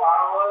یہی وہ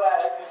کام والا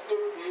ہے جس کے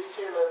پیش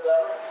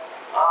نظر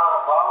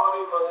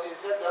باوری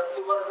مسجد سے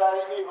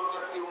دستبرداری نہیں ہو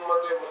سکتی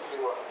امت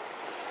مسلمہ.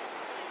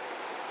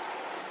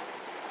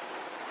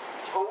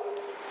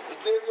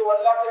 اس لیے کہ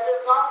اللہ کے لیے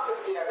خاص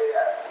کر دیا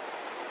گیا ہے.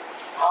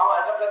 ہاں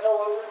ایسا کیسا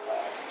ہو سکتا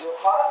ہے؟ جو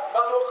خاص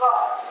بس وہ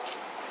خاص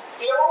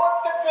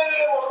قیامت تک کے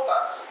لیے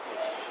مختص.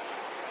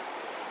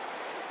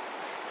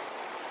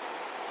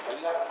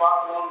 اللہ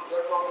پاک نے اس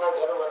گھر کو اپنا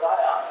گھر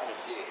بتایا.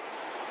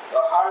 تو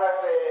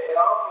حالت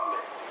احرام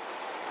میں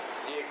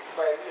یہ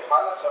پہلی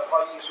حالت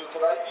صفائی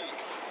ستھرائی،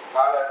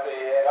 حالت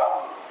احرام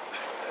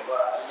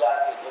اللہ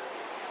کے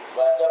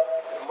گھر جب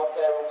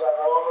مکہ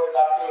مکرمہ میں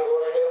داخل ہو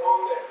رہے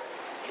ہوں گے،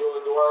 جو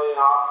دعائیں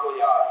آپ کو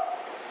یاد،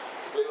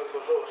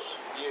 بالخصوص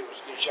یہ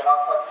اس کی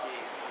شرافت کی،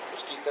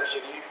 اس کی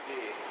تشریف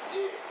کی،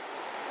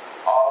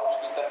 یہ اور اس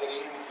کی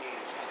تقریم کی،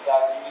 اس کی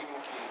تعظیم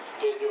کی،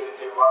 کے جو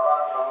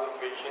اعتبارات ہم نے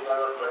پیش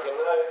نظر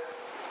رکھنا ہے.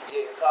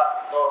 یہ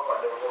خاص طور پر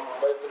جب ہم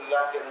بیت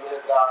اللہ کے اندر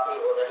داخل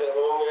ہو رہے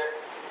ہوں گے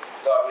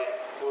تو ابھی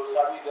کوئی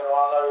سا بھی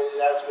دروازہ مل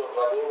جائے اس کو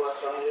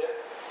غنیمت سمجھے.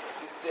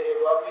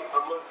 استحبابی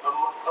امر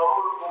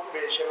کو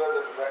پیش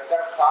نظر رکھ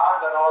کر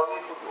خاص دروازے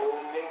کو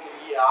ڈھونڈنے کے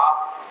لیے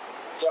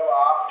جب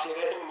آپ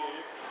پھریں گے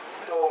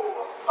تو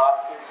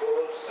آپ کی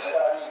بہت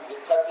ساری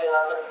دقتیں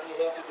آ سکتی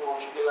ہیں، کچھ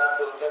مشکلات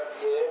ہو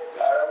سکتی ہیں.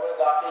 گھر میں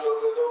داخل ہو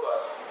گئے تو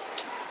بس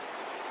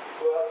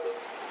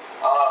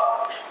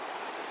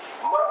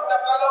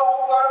منتقل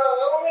ہوگا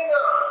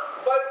نا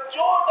بس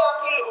جو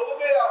داخل ہو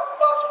گیا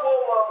بس وہ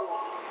معمول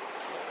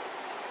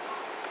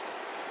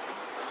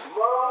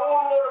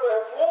اور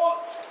محفوظ.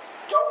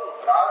 کیوں؟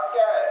 راز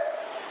کیا ہے؟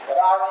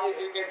 راز یہ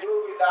ہے کہ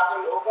جو بھی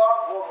داخل ہوگا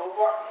وہ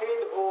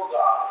موحد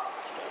ہوگا،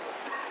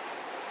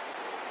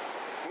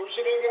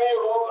 مشرک نہیں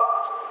ہوگا.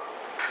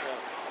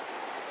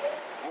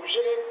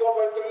 مشرک کو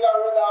بیت اللہ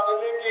میں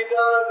داخلے کی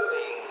اجازت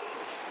نہیں.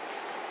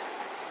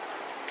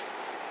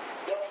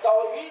 جب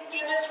توحید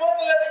کی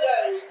نسبت لگ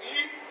جائے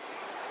گی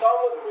تو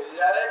مل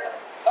جائے گا.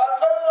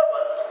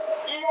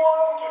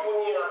 ایمان کی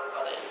بنیاد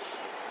پر ہے،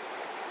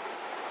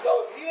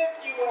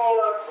 توحید کی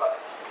بنیاد پر.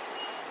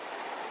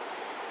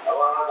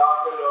 وہاں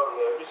داخل ہوں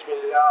گے. بسم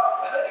اللہ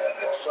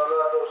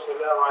والصلاۃ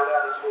والسلام علی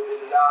رسول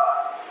اللہ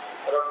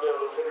رب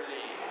اغفر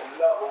لی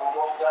اللہم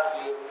افتح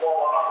لی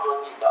ابواب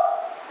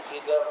رحمتک.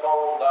 ادھر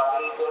پاؤں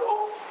داخل کرو،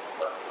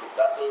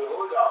 داخل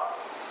ہو جاؤ.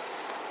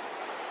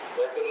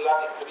 بیت اللہ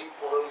کے قریب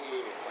پہنچ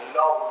گئے.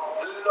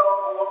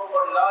 اللہ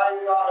اکبر لا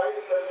الہ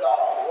الا اللہ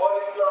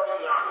وللہ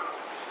الحمد.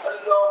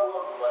 اللہ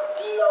اکبر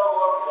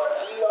اللہ اکبر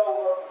اللہ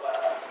اکبر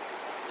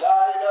لا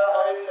الہ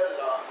الا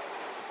اللہ.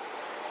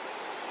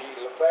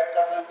 لبیک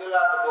کا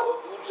سلسلہ تو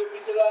بہت دور سے بھی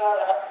چلا آ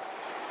رہا.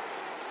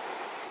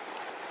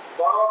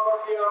 وہاں پر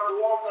بھی ہم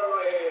دعا کر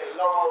رہے ہیں.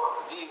 اللہ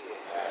جی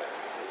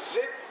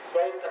ضد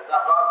بیت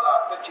تقاضا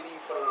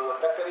تشریفا و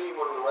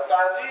تکریما و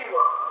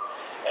تعظیما.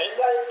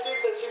 اللہ اس کی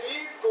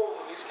تشریف کو،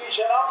 اس کی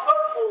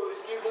شرافت کو،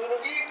 اس کی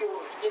بزرگی کو،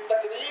 اس کی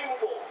تقریم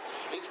کو،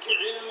 اس کی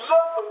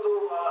عزت کو دو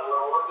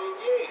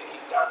دیجیے. اس کی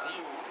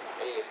تعظیم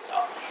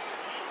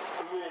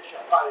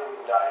ہمیشہ قائم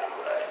دائم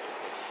رہے.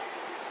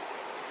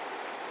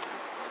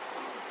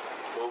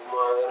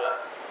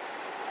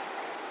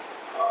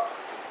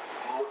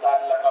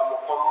 متعلقہ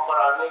مقام پر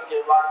آنے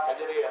کے بعد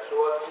حجر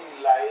اسود کی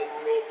لائن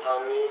میں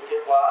آنے کے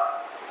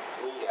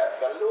بعد نیت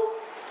کر لو.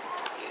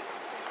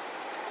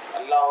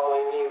 اللہم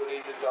انی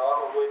ارید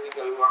الطواف بیتک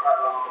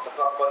المحرم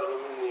تقبل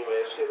منی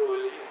ویسرہ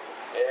لی.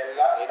 اے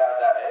اللہ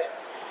ارادہ ہے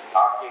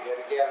آپ کے گھر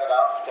کے اگر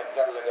آپ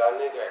چکر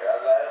لگانے کا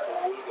ارادہ ہے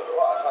قبول کرو،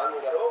 آسان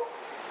کرو.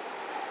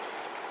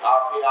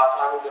 آپ یہ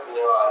آسان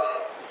کرنے والے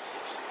ہیں.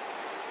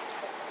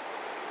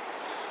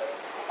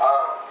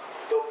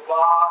 تو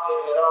با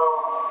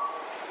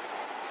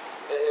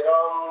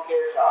احرام کے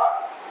ساتھ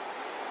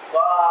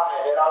با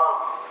احرام،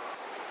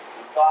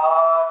 با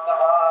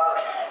طہارت،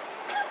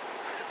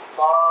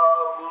 با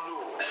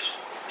وضو،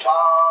 با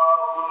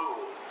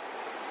وضو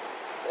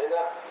ہے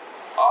نا،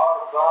 اور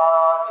با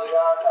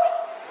ارادہ،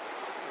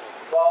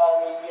 با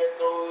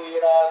نیت و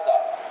ارادہ،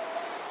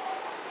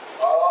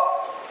 اور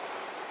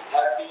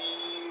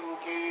حتیم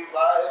کی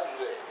باہر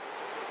سے،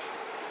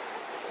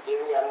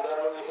 حتیم کے اندر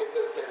والی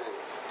حصے سے نہیں،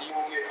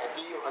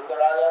 حتیم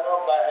اندر آ جانا،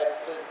 باہر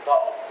سے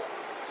باہر سے،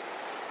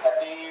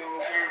 حتیم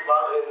کی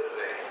باہر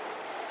سے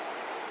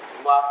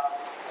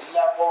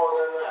اللہ کو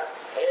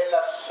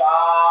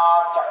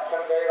سات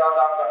چکر کا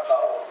ارادہ کرتا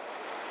ہو،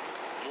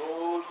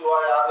 جو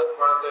آیاتیں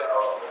پڑھتے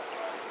رہو،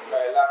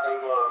 پہلا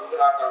کلمہ،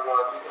 دوسرا کلمہ،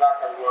 تیسرا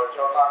کلمہ،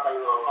 چوتھا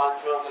کلمہ،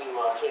 پانچواں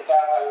کلمہ، چھٹا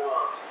کلمہ،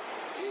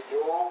 یہ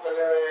جو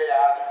کلمے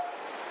یاد ہے،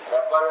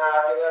 ربنا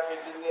آتنا فی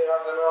الدنیا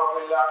حسنہ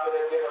وفی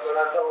الآخرۃ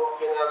حسنۃ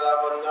وقنا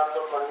عذاب النار،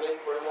 تو پڑھنا ہی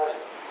پڑھنا ہے،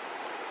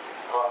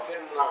 اور پھر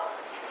نہ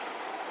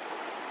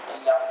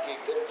اللہ کی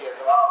گھر کے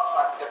اطراف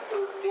 7 چکر،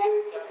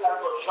 ایک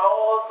چکر کو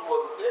شوط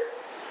بولتے،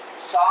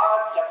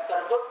 7 چکر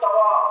کو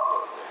طواف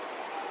بولتے،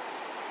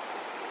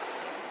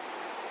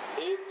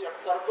 ایک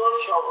چکر کو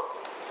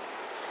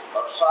شوط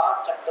اور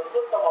 7 چکر کو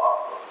طواف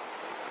بولتے۔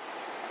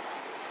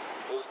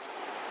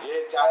 یہ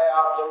چاہے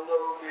آپ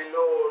زمزم پی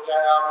لو،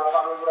 چاہے آپ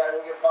مقام ابراہیم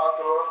کے پاس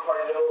نماز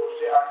پڑھ لو، اس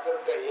سے ہٹ کر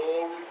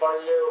کہیں بھی پڑھ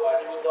لو،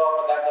 واجب دعا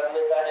ادا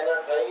کرنے کا ہے نا،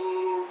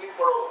 کہیں بھی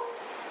پڑھو،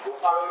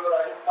 مقام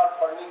ابراہیم پر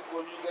پڑھنے کی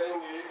کوشش کریں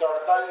گے تو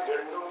 48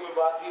 گھنٹوں کے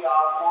بعد ہی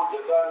آپ کو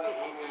جگہ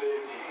نہیں ملے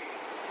گی۔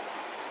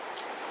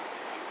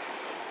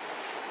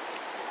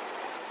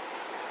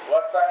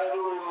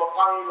 وَاتَّخِذُوا مِن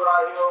مقام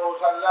ابراہیم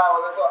مصلی،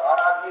 انہیں تو ہر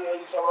آدمی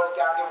یہی سمجھ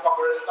کے آ کے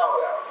پکڑ لیتا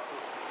ہوا،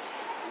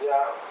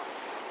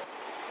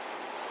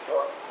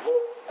 وہ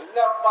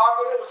اللہ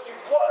پاک نے اس کی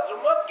وہ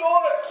عظمت کیوں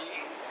رکھی،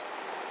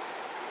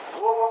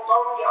 وہ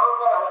مقام جہاں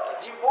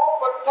پر جی وہ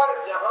پتھر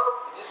جہاں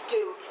جس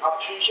کے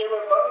اب شیشے میں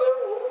بند ہے،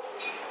 وہ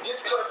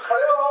جس پر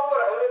کھڑے ہو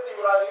کر حضرت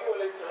ابراہیم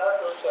علیہ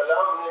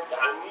السلام نے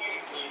تعمیر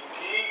کی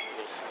تھی،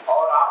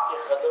 اور آپ کے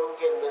قدم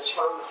کے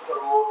نشان اس پر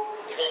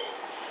موجود ہیں،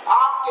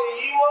 آپ کے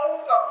ایمان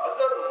کا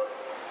وزن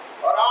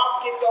اور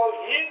آپ کی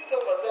توحید کا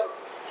وزن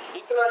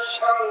اتنا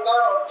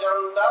شاندار اور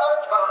جاندار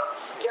تھا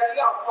کہ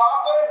اللہ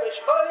پاک نے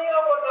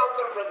نشانیاں بنا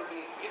کر رکھ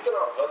دی،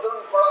 اتنا وزن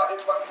پڑا ہے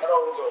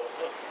پتھروں کے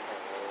اوپر۔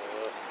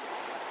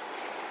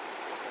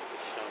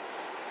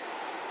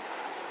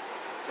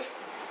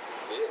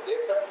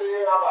 دیکھ سکتے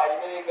ہیں آپ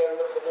آئینے کے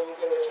اندر قدم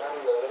کے نشان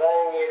نظر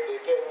آئیں گے،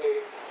 دیکھیں گے،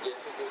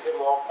 جیسے جیسے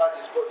موقع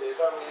جس کو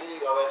جیسا ملی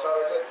گا ویسا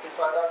ویسا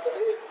استفادہ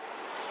کرے۔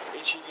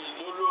 اسی لیے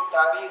جو لوگ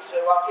تاریخ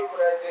سے واقف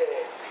رہتے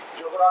ہیں،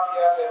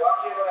 جغرافیہ سے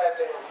واقف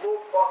رہتے ہیں، وہ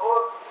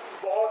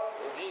بہت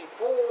جی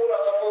پورا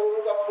سفر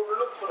ان کا پر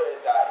لطف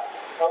رہتا ہے۔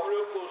 ہم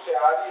لوگ تو اسے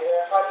عادی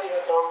ہے، خالی ہے،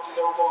 تو ہم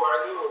چیزوں کو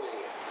معلوم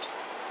نہیں ہے،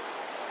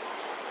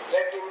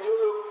 لیکن جو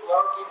لوگ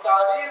وہاں کی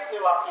تاریخ سے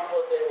واقف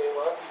ہوتے ہیں،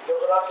 وہاں کی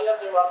جغرافیہ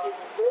سے واقف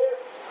ہوتے ہیں،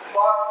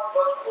 بات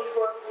بس کچھ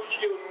مت پوچھ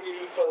کے ان کی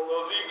لطف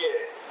اندوزی کے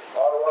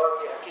اور وہاں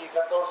کی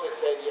حقیقتوں سے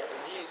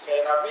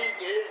سیرابی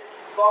کے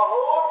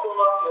بہت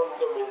موقع ان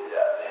کو مل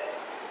جاتے ہیں۔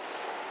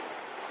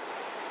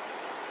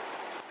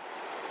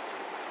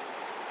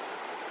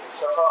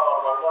 صفا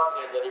اور مروا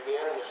کے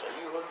درمیان میں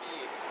صحیح ہوتی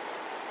ہے،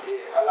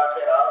 یہ اللہ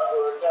کے راز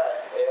ہوتا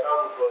ہے،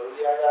 احرام کھول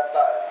دیا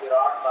جاتا ہے، پھر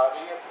 8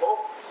 تاریخ کو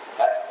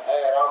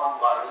احرام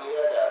باندھ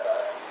لیا جاتا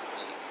ہے۔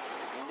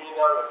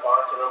 مینا میں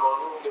 5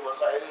 نمازوں کے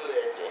مسائل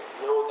رہتے ہیں،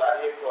 9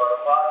 تاریخ کو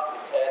عرفات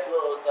ٹھہرنا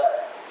ہوتا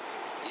ہے۔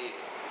 یہ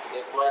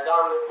ایک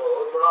میدان ہے،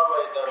 بہت بڑا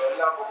میدان،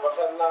 اللہ کو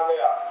پسند آ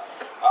گیا،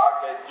 آ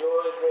کے جو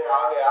اس میں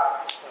آ گیا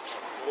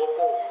وہ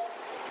کو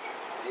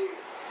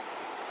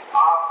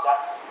آپ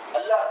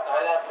اللہ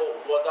تعالیٰ کو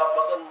وعدہ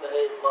پسند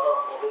ہے، وہاں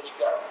پہنچ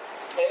کر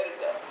ٹھہر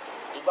کر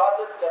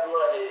عبادت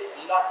کرنا ہے،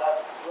 اللہ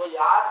تعالیٰ کو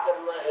یاد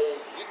کرنا ہے،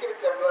 ذکر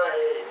کرنا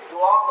ہے،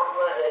 دعا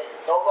کرنا ہے،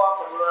 توبہ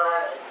کرنا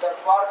ہے،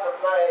 استغفار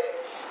کرنا ہے،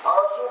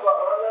 آنسو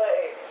بہانا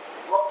ہے،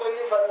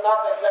 مختلف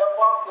انداز سے اللہ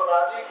پاک کو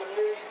راضی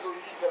کرنے کی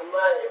کوشش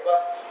کرنا ہے۔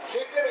 بس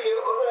فکر یہ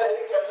ہونا ہے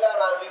کہ اللہ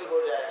راضی ہو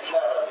جائے،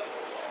 اللہ راضی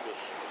ہو جائے۔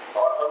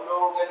 اور ہم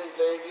لوگوں کے لیے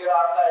صحیح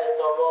راستہ ہے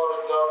توبہ اور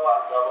استغفار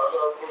کا،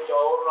 مطلب کچھ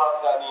اور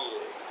راستہ نہیں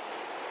ہے۔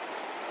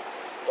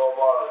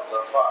 توبہ اور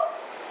استغفار،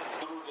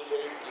 درود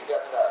شریف کی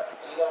کثرت،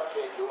 اللہ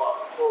سے دعا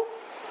ہو۔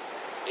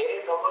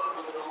 ایک عمل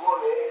بزرگوں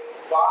نے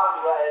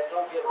بعض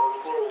روایتوں کے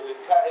روشنی میں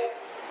لکھا ہے،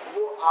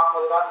 وہ آپ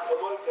حضرات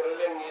عمل کر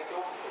لیں گے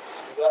تو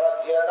ذرا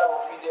زیادہ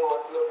مفید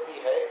مطلب بھی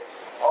ہے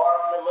اور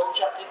اپنے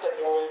منشا کی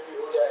تکمیل بھی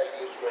ہو جائے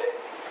گی اس میں،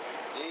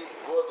 جی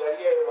وہ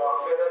ذریعہ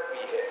مغفرت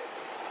بھی ہے۔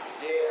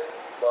 یہ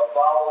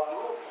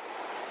باوضو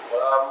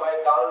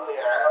میدان میں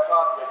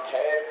عرفات میں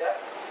ٹھہر کر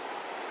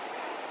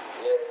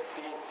یہ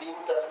تین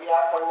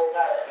تسبیحات پڑھنے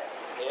کا ہے،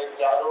 ایک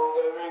چاروں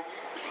کلمے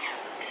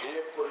کی،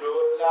 ایک قل ہو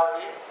اللہ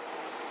کی،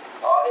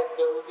 اور ایک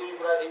درود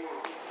ابراہیم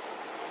کی،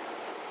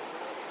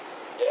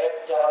 ایک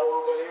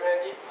چاروں کلمے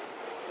کی،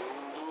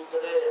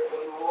 دوسرے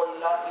قل ہو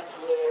اللہ کی،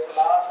 سورہ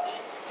اخلاص کی،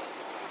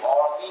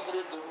 اور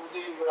تیسرے درود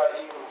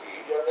ابراہیم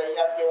کی۔ جو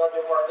تحیات کے بعد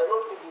جو پڑھتے ہیں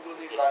اس کو درود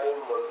ابراہیم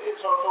بولتے ہیں۔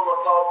 100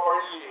 مرتبہ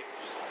پڑھ لیے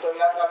تو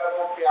اللہ تعالیٰ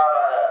کو پیار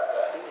آ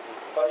جاتا ہے۔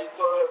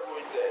 فرشتوں میں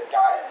پوچھتے ہیں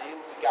کیا ہے جی،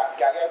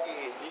 کیا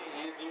کی جی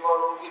یہ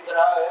دیوانوں کی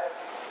طرح ہے،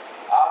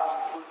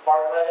 آپ कुछ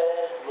पढ़ रहे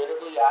हैं, मेरे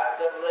को याद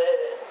कर रहे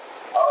हैं,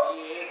 और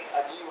ये एक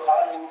अजीब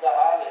हाल इनका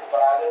हाल है,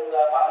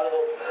 परागंदा हाल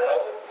है,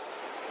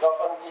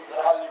 कफन की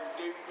तरह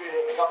लिपटे हुए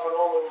हैं,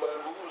 कफनों में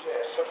मलबूस है,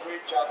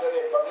 सफेद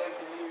चादरें बगल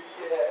गिरी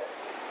हुई है,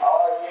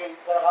 और ये इस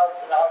तरह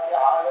की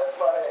हालत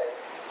पर है।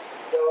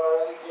 जब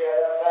वर्णन किया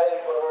जाता है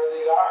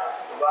परवरदिगार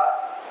बात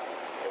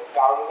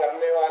काम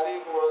करने वाली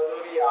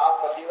मजदूरी आप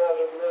पसीना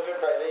रुकने से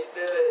पहले ही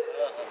दे रहे।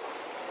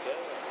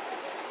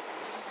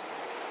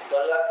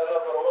 अल्लाह ताला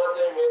फरमाते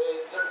हैं मेरे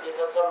इज्जत की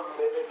कसम,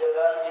 मेरे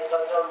जलाल की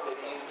कसम,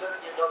 मेरी इज्जत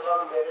की कसम,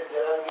 मेरे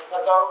जलाल की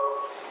कसम,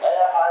 ऐ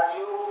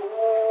हाजियों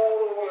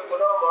ये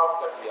गुनाह माफ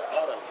कर दिया।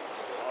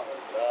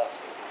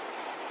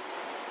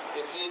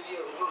 इसीलिए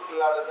हुजूर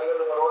सल्लल्लाहु अलैहि वसल्लम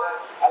ने फरमाया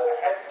अल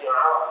हज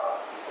अरफा,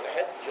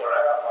 हज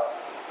अरफा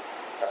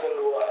असल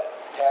हुआ है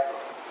ठहरना।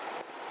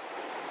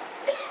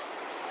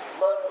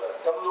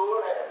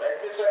 कमजोर है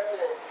बैठ भी सकते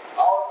हैं,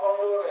 और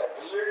कमजोर है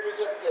लेट भी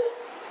सकते हैं,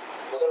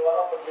 मगर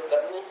वहां पर जो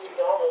करने की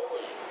काम है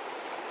वही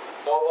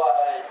तौबा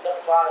है,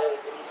 इस्तग़फ़ार है,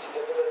 तुलसी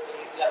कसरत से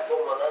अल्लाह को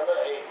मनाना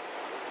है,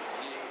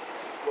 ये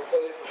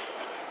मुख्तलिफ।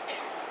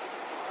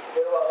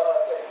 फिर वहाँ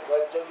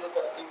जो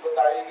तरतीब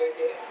बताई गई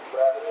है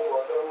बरादरी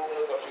मोहतरम ने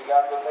जो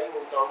तफसीलात बताई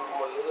उनका उनको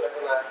मौजूद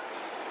रखना है,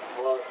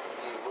 वो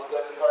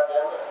मुज़दलिफ़ा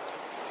जाना,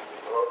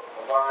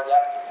 वहाँ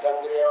जाकर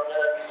कंगरियाँ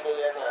वगैरह बीच में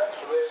लेना,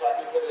 सुबह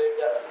शादी से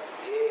लेकर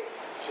ये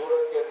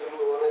सूरज के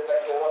तुलू होने तक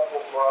के वक्त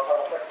थोड़ा सा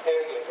वक्त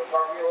ठहरिए तो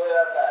काफी हो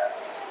जाता है।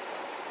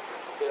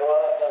 फिर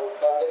वहाँ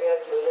कंगरियाँ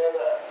चुन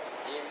लेना,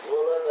 ये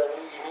धोना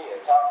जरूरी नहीं है,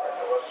 साफ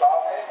रहना, वो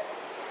साफ है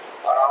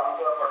और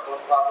आमतौर पर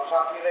धोखा तो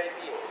साफ ही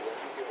रहती है,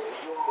 क्योंकि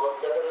हजूम बहुत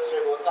कदर से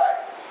होता है,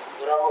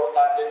 थोड़ा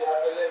मोहताज जगह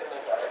पे लेने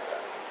का रहता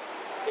है,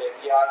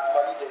 एहतियात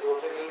वाली जगहों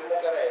से लेने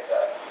का रहता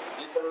है।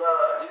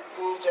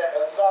 जितनी से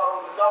हज़ारों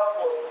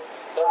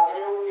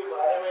कंगरियों के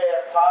बारे में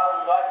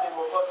अल्फाज़ वाज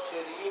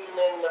मुफस्सिरीन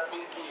ने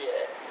नक़ल की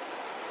है,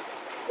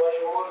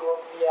 बशमूल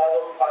मुफ्ती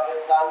आजम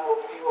पाकिस्तान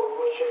मुफ्ती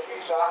मोहम्मद शफी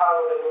साहब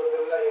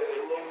रहमतुल्लाह अलैह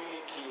ने भी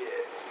लिखी है,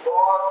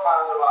 बहुत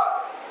धन्यवाद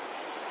है।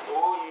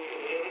 वो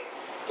ये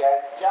कि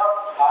जब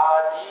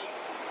हाजी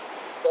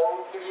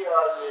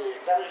कंकरियां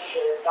लेकर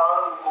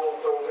शैतान को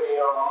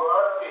कंकरियां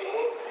मारते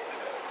हैं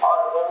और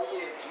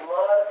बनिए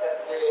बीमार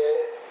करते हैं,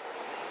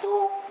 तो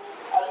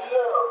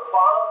अल्लाह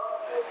पाक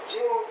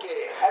जिनके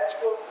हज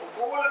को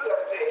कबूल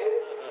करते हैं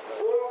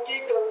उनकी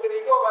कंकरी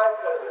को गायब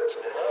कर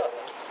देते हैं।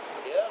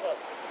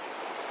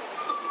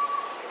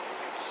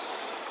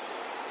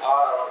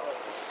 और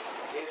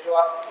इस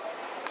वक्त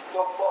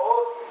तो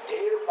बहुत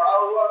ढेर पड़ा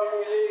हुआ भी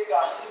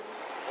मिलेगा जी,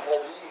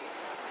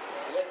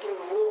 लेकिन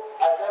वो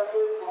अदब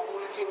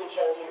कबूल की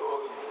निशानी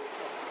होगी।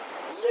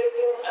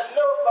 लेकिन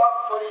अल्लाह पाक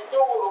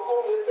फरीदों को हुक्म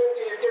देते हैं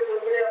कि इसके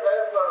कंकरियां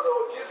गायब कर दो,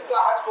 जिसका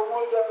हज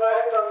कबूल करना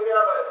है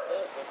कंकरियां गायब।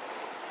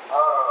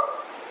 हाँ,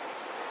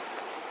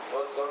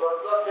 बहुत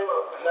जबरदस्त है,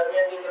 अल्लाह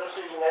की तरफ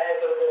से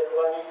इनायत और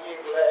मेहरबानी की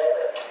एक लहर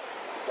है।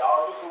 जाओ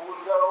भी कबूल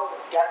करो,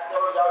 कैच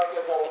करो, जाओ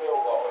इसके कंकरियों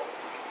को।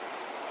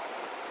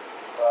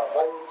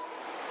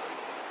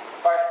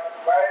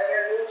 पहले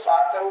दिन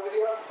 7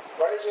 कंकरियां,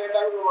 बड़े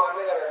शैतान को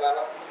मारने का रहता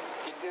ना,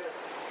 कितने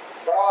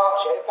बड़ा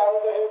शैतान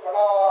तो है,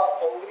 बड़ा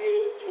कंकरी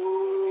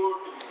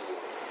छोटी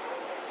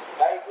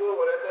ढाई क्यों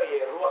बोले तो ये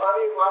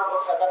रूहानी मार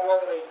बहुत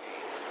खतरनाक रहेगी।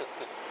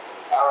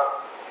 हाँ,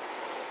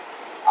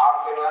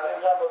 आपके नाज़िम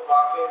साहब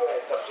वाकई में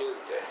तफसील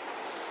थे,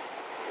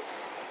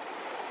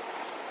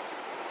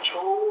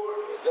 छोट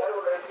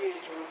जरूर रहती है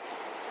छोटी।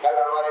 कल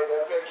हमारे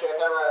घर पे एक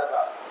शैतान आया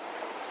था,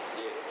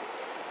 ये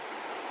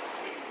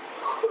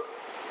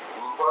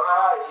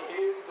बड़ा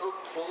ये दो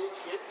खींच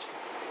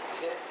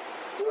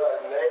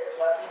नए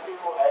साथी थे,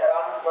 वो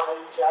हैरान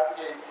परेशान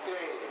के इतने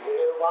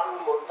मेहरबान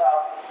मोटा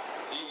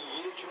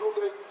ये शुरू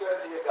कर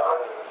दिए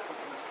कहानी।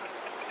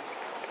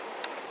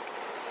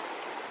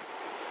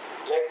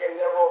 लेकिन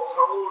जब वो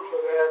खामोश हो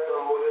गया तो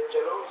बोले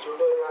चलो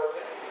छूटो यहाँ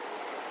से,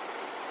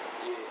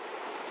 ये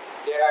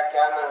तेरा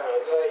क्या नाम है?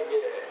 तो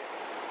ये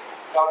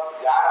कब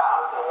जा रहा,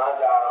 कहाँ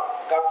जा रहा हूँ,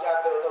 कब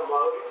जाते हो? तो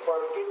मगरिब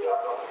पढ़ के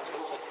जाता हूँ।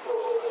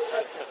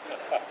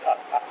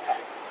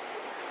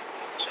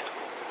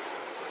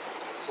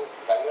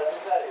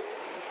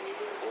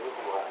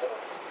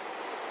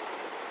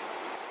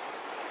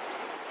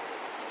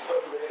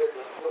 मेरे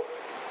दोस्तों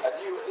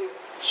अजीब अजीब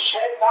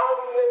शैतान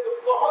ने तो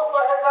बहुत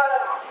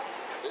बहकाया,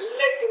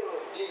 लेकिन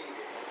जी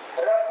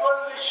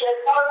रहमान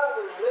शैतान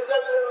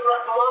रिजल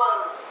रहमान,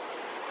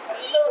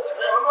 अल्लाह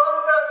रहमान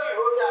राजी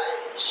हो जाए,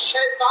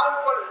 शैतान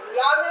पर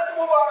लानत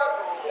मुबारक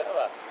हो।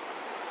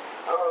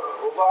 हाँ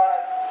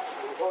मुबारक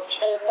वो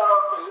शैतान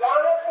पर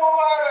लानत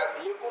मुबारक,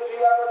 ये पूरी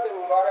लानत है,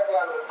 मुबारक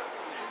लानत।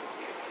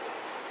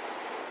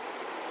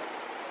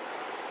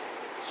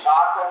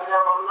 7 कंकरियां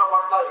मारना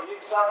पड़ता,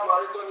 एक साथ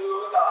मारी तो नहीं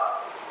होता।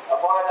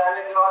 अफवाह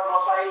जाने के बाद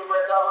मसाइल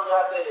पैदा हो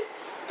जाते,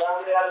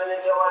 कंकरियां लेने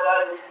के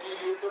बजाय मिट्टी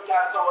ली तो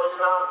क्या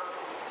समझना।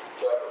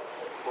 चलो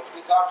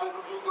मुफ्ती साहब से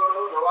रुजू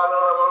करो, नवाज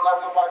रहमान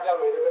के पास जाओ,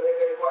 मेरे को नहीं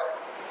कहीं हुआ है।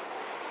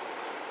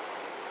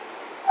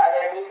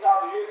 अरे नहीं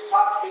साहब एक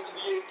साथ फेंक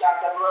दिए, क्या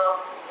करना,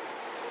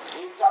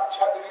 एक साथ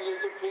छतरी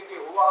लेके फेंके,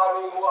 हुआ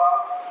नहीं हुआ,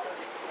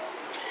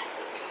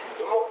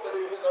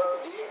 मुख्तलिफ कर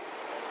दिए।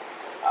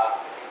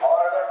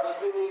 اور اگر کچھ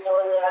بھی نہیں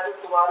سمجھ میں آیا تو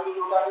تمہاری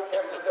لوٹا بھی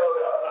پھینک دیتے ہو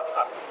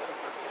گیا.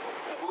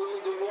 پوری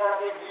دنیا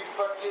کے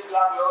 20-25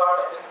 لاکھ لوگ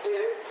ایسے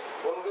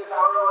ان کے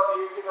سامنے بس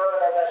ایک ہی نظر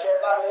رہتا ہے,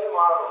 شیطان نہیں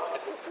مارو.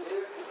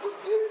 کچھ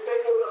دیکھتے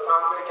ہی وہ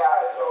سامنے کیا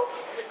ہے, تو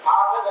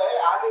حافظ ہے,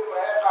 عالم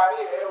ہے,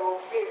 قاری ہے,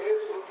 مفتی ہے,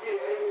 صوفی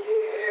ہے,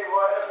 یہ ہے,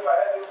 وہ ہے, وہ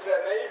ہے, جس سے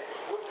نہیں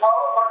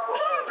اٹھاؤ پٹو.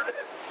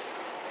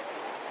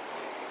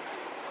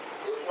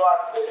 اس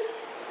بات پہ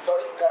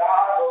تھوڑی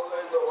کراہٹ ہو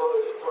گئی تو ہو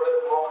گئی, تھوڑے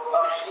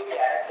بخشی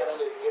رعایت کر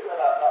لیں گے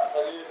ذرا سا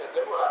شریر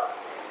سے مارا.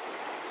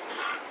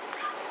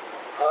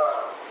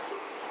 ہاں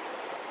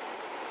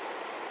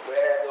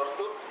میرے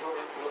دوستوں,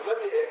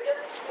 مطلب یہ ہے کہ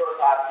تھوڑا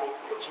سا آدمی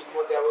کچھ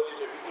حکمت عملی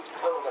سے بھی کچھ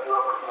کم کرنا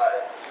پڑتا ہے.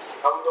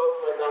 ہم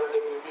لوگ میدان کے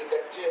بھی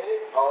بچے ہیں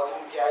اور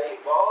ان کی آئی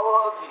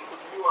بہت ہی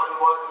کچھ بھی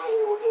معلومات نہیں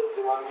ہے مجھے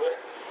دماغ میں.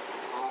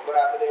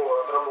 برادری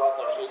محترم بہت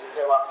تفصیل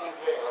سے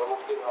واقف ہے اور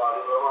مفتی نواز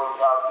الرحمان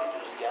صاحب بھی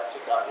جزیات سے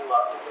کافی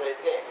واقف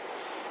رہتے ہیں.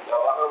 تو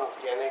وہاں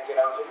مفتیان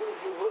کرام سے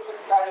بھی ہو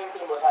سکتا ہے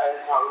کہ مسائل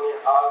سامنے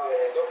آ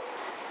گئے تو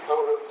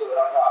ہم لوگ تو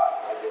ذرا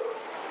سا جو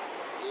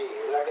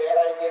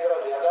لٹیرائی کی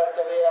طرف زیادہ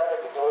چلے جاتا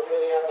ہے, سمجھ میں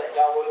نہیں آتا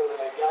کیا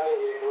بولے کیا نہیں.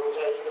 یہ دونوں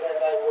سے ایک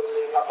رہتا ہے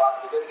بولنے کا,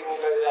 بات ادھر کی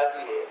نکل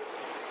جاتی ہے.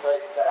 تو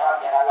اس طرح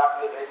کے حالات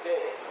میں رہتے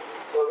ہیں.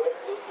 تو میرے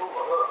دوستوں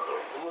وہاں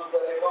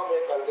مزدلفہ میں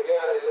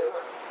کنکریاں لے لینا,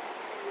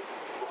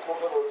 بخوں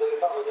پہ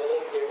مزدلفہ ہو جانے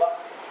کے بعد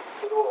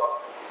پھر وہ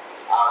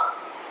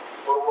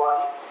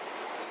قربانی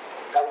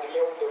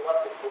کنکریوں کے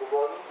بعد پھر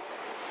قربانی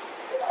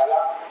پھر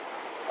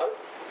حالات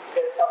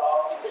پھر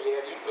طواف کی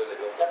تیاری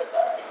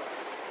کرتا ہے.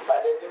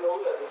 پہلے دن ہو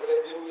یا دوسرے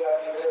دن یا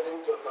تیسرے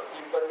دن جو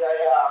ترتیب بن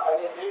جائے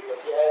آسانی سے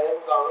بس یہ ہے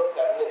کام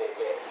کرنے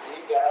رہتے. یہ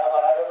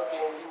 11-12 کو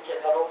 3 دن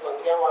شیطانوں کو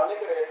کنکریاں مارنے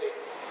کے رہتے.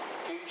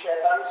 پھر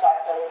شیطان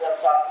 7 کنکر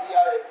ساتھ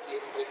دیا,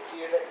 21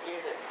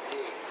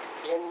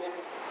 3 دن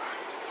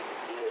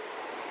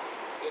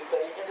اس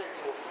طریقے سے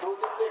 2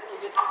 دن سے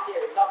 21 کے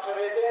حساب سے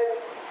رہتے ہیں.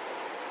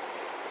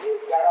 یہ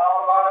 11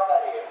 اور 12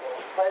 تاریخ کو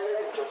پہلے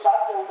دن تو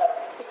 7 کنکر.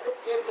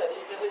 اس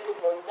طریقے سے جو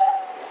 50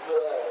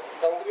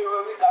 کنکریوں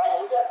میں بھی کام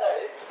ہو جاتا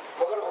ہے,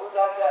 مگر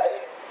ہوتا کیا ہے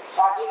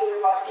ساتھی کے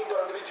پاس کی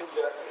کنکری چھوٹ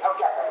جاتی. اب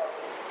کیا کرنا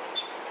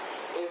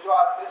اس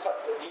بات سے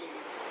سب سے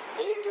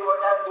ایک کے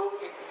بجائے 2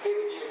 پھر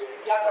دیے گئے,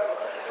 کیا کرنا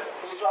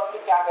اس وقت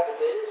کیا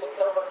کرتے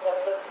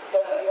 70-75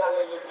 کنکریاں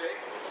لے لیتے.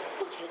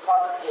 کچھ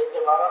حفاظت کے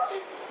اعتبار سے,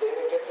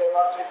 دینے کے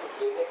اعتبار سے,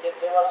 کچھ لینے کے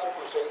اعتبار سے,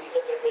 کچھ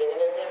شریعت کے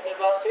پھینکنے کے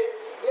اعتبار سے.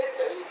 اس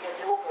طریقے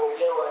سے وہ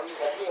کنکریاں والی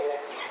رہتی ہیں.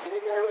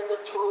 دیکھنے میں تو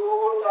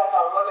چھوٹا سا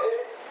عمل ہے,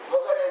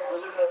 مگر ایک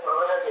بزرگ نے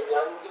فرمایا کہ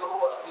جانتے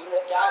ہو اصل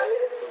میں کیا ہے.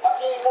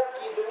 حقیقت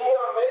کی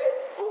دنیا میں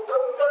وہ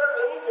کنکر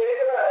نہیں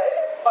پھینکنا ہے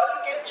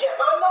بلکہ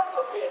جہالت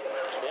کو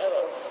پھینکنا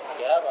ہے.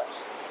 کیا بات,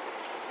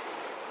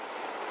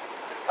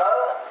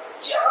 ہاں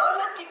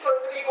جہالت کی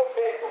کنکری کو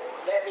پھینکو.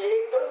 جیسے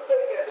ایک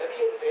کنکر کے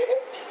ذریعے سے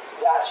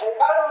یا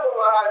شیطانوں کو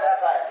مارا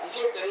جاتا ہے,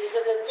 اسی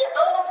طریقے سے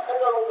جہالت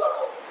ختم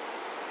کرو.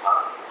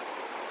 ہاں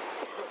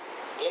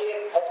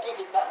ایک حج کی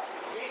کتاب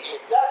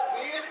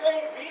 10-20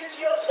 نہیں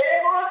 20 اور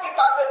سینکڑوں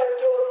کتابیں ہیں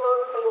جو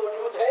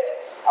موجود ہے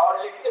اور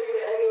لکھتے بھی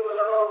رہیں گے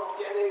علماء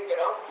مفتیان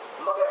کرام,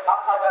 مگر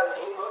حق ادا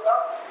نہیں ہوتا.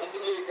 اس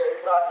لیے کہ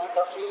افراد کی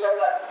تفصیل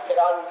الگ,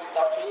 قرآن کی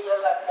تفصیل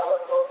الگ,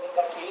 تمتع کی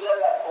تفصیل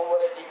الگ,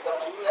 عمرے کی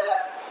تفصیل الگ,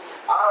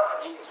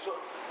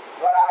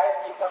 فرائض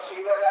کی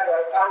تفصیل الگ,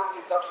 ارکان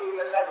کی تفصیل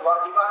الگ,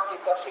 واجبات کی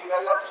تفصیل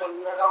الگ,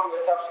 سنتوں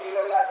کی تفصیل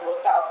الگ,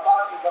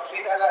 مستحبات کی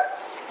تفصیل الگ,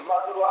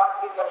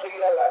 مکروہات کی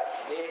تفصیل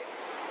الگ. یہ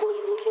کوئی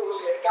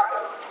اصول ہے کیا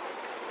کرنا,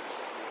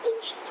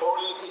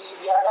 تھوڑی سی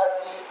زیادہ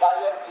تھی,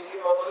 غالب تھی,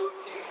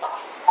 مغلوب تھی,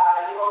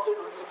 تعلیموں سے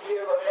رجوع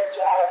کیے بغیر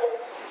چاہ رہے.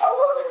 اب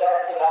وہ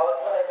بیچارہ تلاوت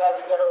میں رہتا,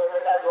 ذکر میں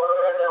رہتا, دعا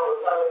میں رہتا,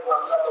 ہوتا ہے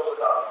معاملہ تو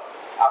ہوتا.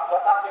 آپ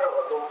بتاتے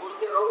ہو, تم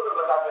بولتے رہو تو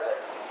بتاتے رہے.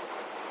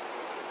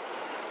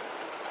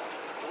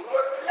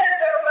 مسئلے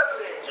در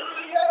مسئلے,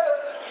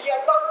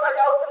 ضروریات وقت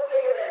پیدا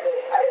ہوتے ہی رہتے.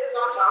 ارے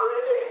صاحب سامنے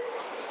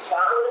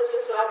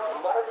سے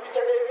صاحب مرد بھی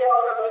چلے گئے,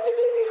 عورت بھی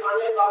چلے گئی,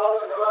 خانے بابا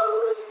میں نماز ہو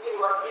رہی تھی,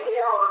 مرد بھی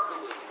گیا, عورت بھی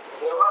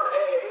گئی, نماز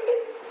ہے ہی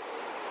نہیں.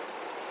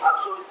 آپ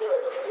سوچتے ہوئے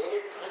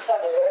ایک حصہ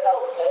نہیں رہتا,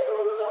 وہ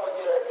سینکڑوں لوگ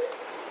سمجھ رہتے.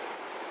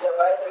 جب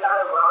بیت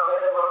اللہ ماں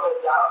میرے ماں میں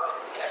جا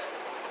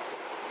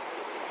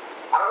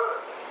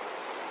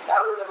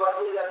چاروں جب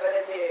مسئلے جاتے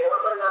رہتے,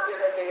 عورتیں جاتے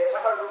رہتے,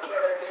 سفر رکتے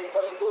رہتے,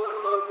 کوئی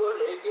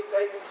گول ایک ایک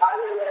کہیں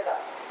کھانے میں رہتا,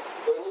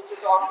 کوئی نیچے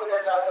تو آپ میں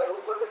رہتا, کوئی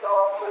اوپر کے تو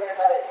آپ میں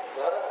رہتا ہے,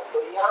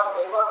 کوئی یہاں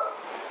کوئی وہاں.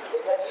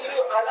 ایک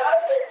عجیب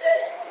حالات کہتے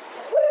ہیں,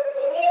 وہ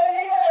دنیا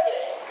نہیں ہے,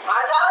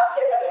 حالات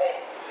کے لگ ہیں,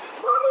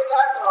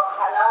 معاملات اور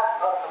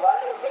حالات اور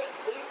ہمارے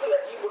بالکل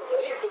عجیب اور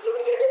غریب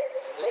بزرگ ہیں.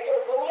 لیکن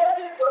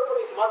بنیادی طور پر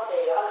اس بات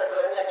میں یاد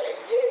رکھنا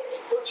چاہیے کہ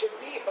کچھ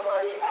بھی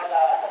ہماری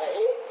حالات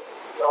رہے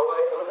تو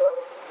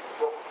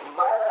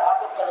مرد رہا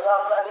تو قرضہ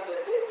نہیں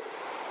دیتے.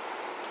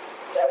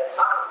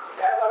 ہاں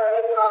گھر پر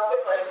رہنے کے آپ کے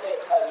پیسے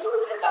خریدو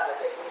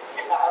لاتے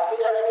آپ بھی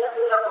جانے گا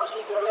تو ذرا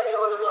کوشش کر لیں,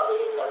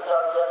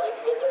 قرضہ لے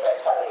کے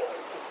بیٹھا نہیں.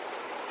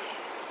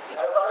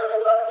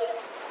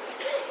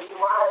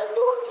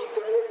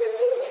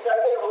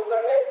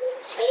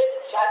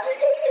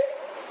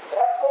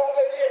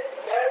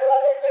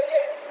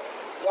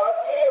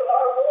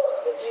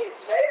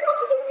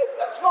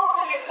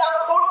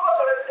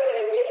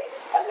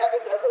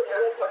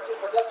 سے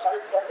 25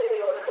 خرچ کرتے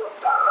نہیں ہوتے تو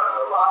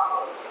کہاں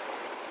وہاں.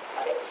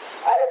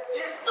 ارے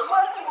جس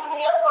عمل کی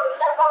بنیاد پر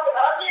اللہ کا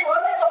راضی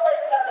ہونے کا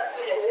فیصلہ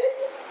کرتے ہیں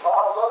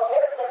اور وہ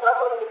پھر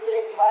تصور ملتے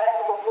ہیں کہ بھائی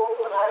مفہوم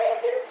بنا رہے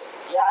تھے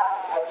یا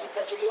ابھی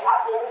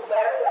تشریحات میں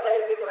بیان کر رہے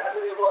تھے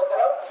حضرت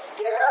محترم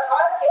کہ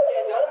عرفات کے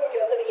میدان کے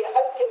اندر یہ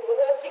حج کے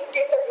مناسب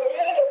کے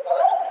تکمیل کے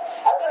بعد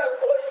اگر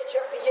کوئی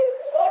شخص یہ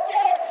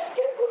سوچے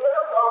کہ گناہ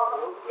معاف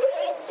ہوئے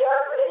یا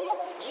نہیں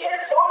یہ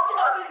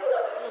سوچنا بھی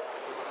گناہ ہے.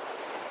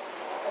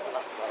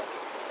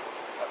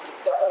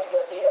 خوش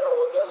نصیب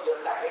ہو گئے جو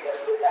اللہ کے گھر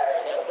میں جا رہے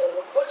ہیں تو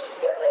لوگ کوشش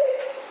کر رہے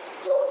ہیں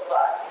جو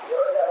استاد جو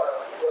علماء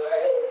جو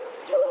رہے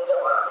جو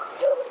علماء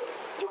جو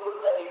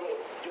منتظمین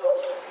جو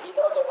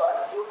نوجوان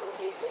جو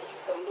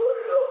کمزور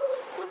لوگ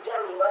کچھ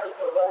جان ایمانی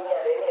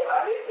قربانیاں دینے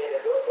والے میرے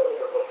دوستوں نے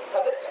لوگوں کی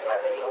قدر کرنا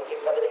چاہیے. ان کی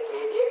قدر کے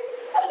لیے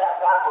اللہ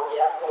پاک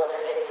مجھے آپ کو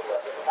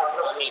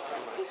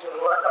اس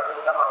عنوان پر ان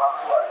کا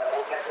مواقع ہوا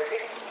نہیں کر سکے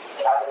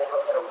یاد رکھو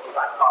سر ان کی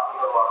بات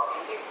کافی اور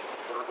واقعی تھی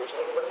جو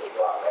دیشنے کی بڑی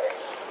دعا کریں.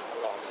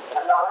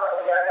 اللهم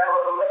صل على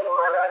محمد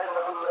وعلى ال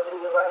محمد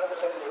وبارك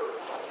وسلم.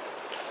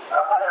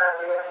 ربنا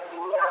آتنا في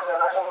الدنيا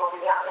حسنة وفي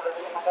الآخرة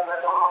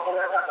حسنة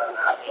وقنا عذاب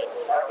النار.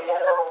 رب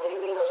اجعلنا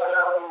مقيمين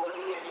الصلاة من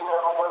ذريتنا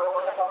ربنا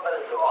وتقبل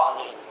الدعاء.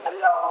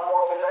 اللهم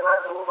اغفر لنا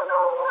ذنوبنا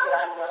وكفر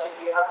عنا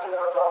سيئاتنا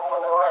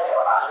وتوفنا مع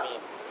الأبرار.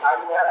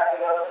 آمين على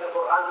تلاوة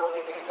القرآن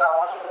وذكرك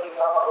وشكرك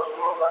وحسن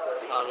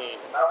عبادتك.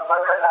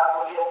 ربنا لا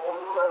تزغ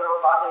قلوبنا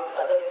بعد إذ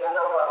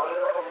هديتنا وهب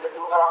لنا من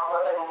لدنك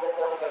رحمة إنك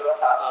أنت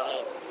الوهاب.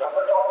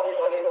 ربنا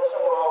اغفر لنا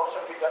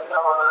وثبت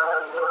أقدامنا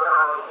وانصرنا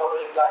على القوم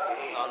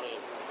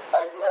الكافرين.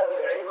 أجدنا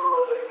بالعلم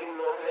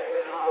وزينا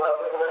بالعلم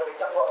وأغفرنا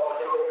بالتقوى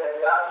وجملنا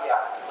بالعافية.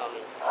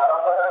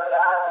 ربنا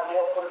لا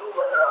تزغ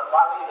قلوبنا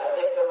بعد إذ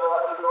هديتنا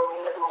وهب لنا من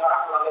لدنك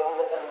رحمة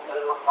إنك أنت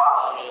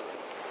الوهاب.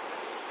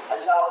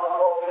 اللهم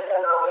اغفر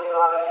لنا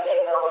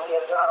ولوالدينا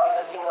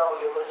ولأساتذتنا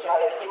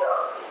ولمشايخنا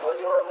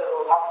ولمن له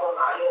حق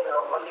علينا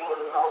ولمن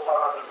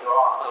أوصانا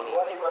بالدعاء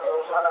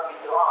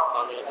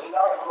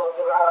اللهم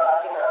اغفر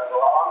عوراتنا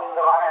وآمن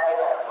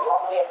روعاتنا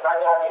واقض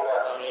حاجاتنا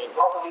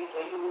واقض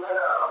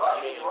ديوننا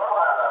واشف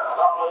مرضانا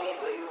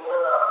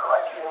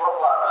واشف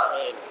مرضانا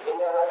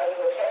إننا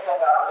نسألك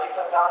شهادة عظيمة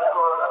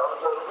تعلمنا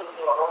وحسن الخلق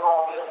والرضا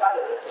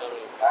بالقدر.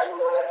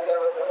 أعنا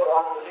تلاوة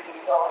القرآن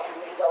وذكرك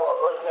وشكرك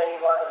وحسن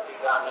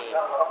عبادتك.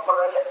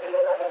 ربنا يسر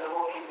لنا في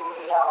الأمور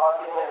كلها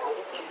وآتنا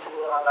وذكر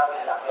من عذاب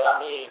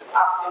الآخرة.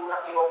 أحسن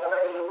نقيمتنا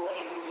في الأمور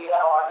كلها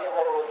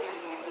وآتنا وذكر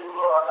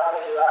الدنيا وعذاب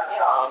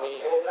الآخرة.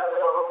 إننا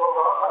نرجوك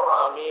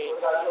مغفرة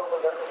وتعلق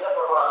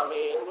ذنبنا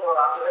إني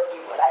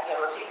وعافيتك ولاك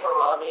مسيحنا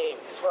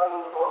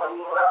اسمعني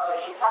وهني ورأس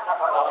الشفاء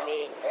فقط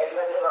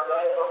الذي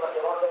رضاك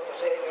وقدرك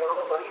تسير يوم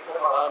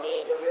طريقنا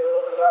جبير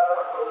الغار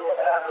وني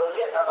على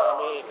ذريتنا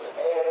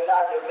لا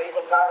جبيت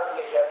كارك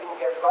يشابين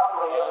كالباب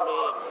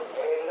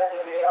لا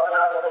جبيت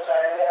أولاد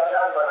مشاهد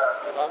أولادنا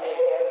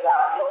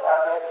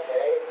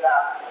إلا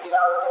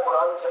تلاوة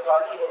القرآن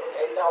شفاليه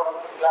إلا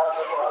تلاوة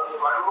القرآن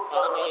معمود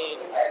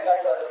إلا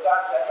ذكر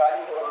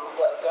شفاليه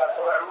وذكر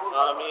معمود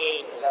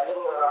لكن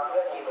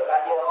رحمتي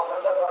بلاجنا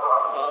وقدرنا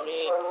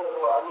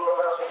وأن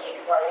يمرس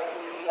الشفاء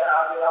إلى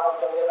عبدنا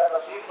والتميل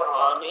بصيرا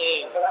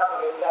فلا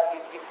لله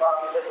اتفاق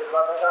لجل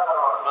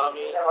وتجاهرا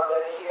إنما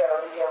ذلك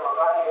ربيع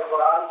مقاتل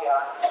القرآنية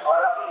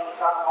ورقي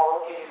لسان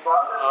قومك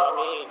حفاظا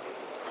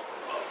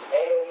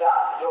إلا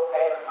جو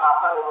خير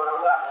آخر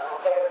ورنگا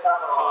خير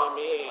تمام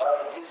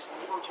جس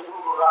دن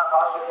شروع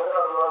راقات سے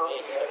کرنا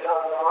إلا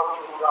تمام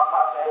شروع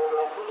راقات ہے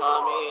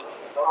آمین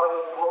تمام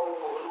قوم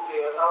حضور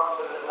اعظم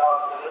صلی اللہ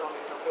علیہ وسلم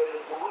کی توفیق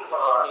قبول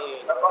فرما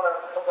ربنا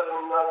تقبل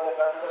منا انك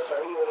انت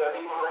السميع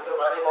العليم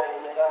وتب علينا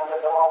انك انت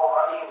التواب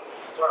الرحيم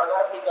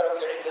سبحانك رب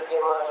العزة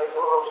عما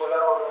يصفون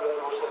وسلام على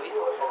المرسلين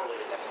والحمد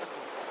لله.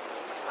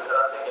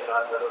 حضرات کے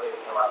بعد ضروری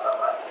سماعت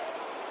فرمائیں.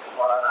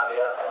 مولانا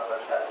ریاض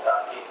احمد شاہ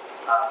صاحب کی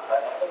نام ہے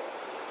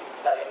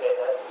طریقے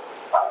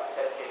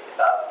پاکستان کی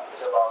کتاب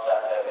سے بہت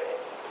زیادہ رہے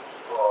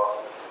وہ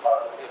اور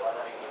دوسری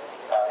مذہبی کی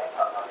کتابیں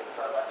آپ حاصل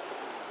کرنا.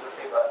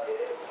 دوسری بات یہ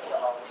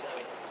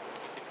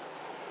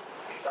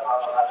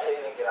تمام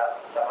حاضرین کرام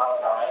تمام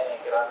سامعین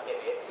کرام کے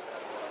لیے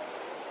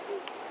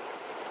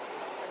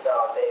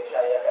دعوت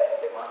عشائیہ کا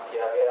اہتمام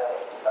کیا گیا ہے.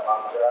 تمام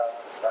حضرات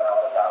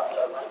تلاوت عام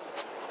کرنا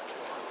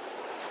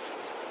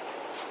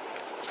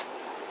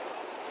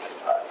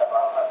اور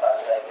تمام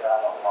اساتذہ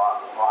کرام اور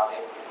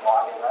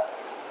معلمات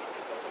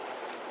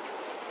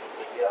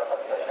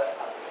ضیافت کا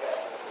شرف حاصل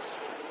کریں.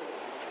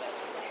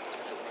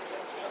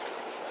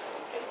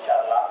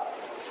 انشاءاللہ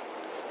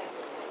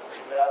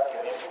جمعرات کے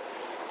دن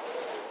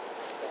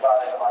بعد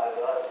ہمارے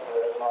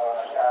دوست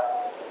مولانا شاہ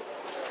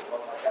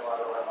محمد شمال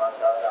الرحمان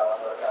صاحب دعوت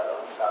برکاتہ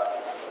ان کا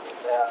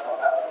بیان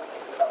ہوگا.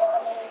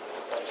 تمام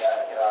سیاح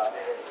کرام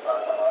سے اور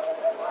تمام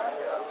مہمان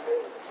کرام سے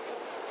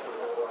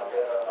بزرگوں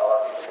سے اور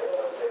خواتین سے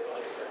سب سے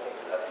کوشش کرنے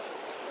کی ضرورت ہے.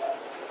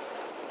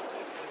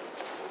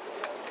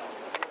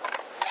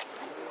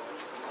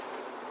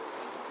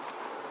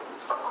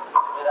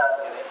 جمعرات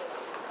کے دن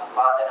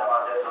بعد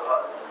نماز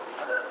ظہر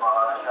حضرت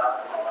مولانا شاہ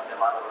محمد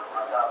شمال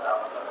الرحمان صاحب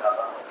دعوت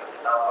برکاتہ ان کا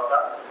خطاب ہوگا.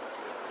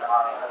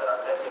 تمام حضرات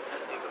سے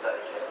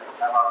گزارش ہے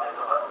نماز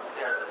ظہر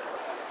 1.5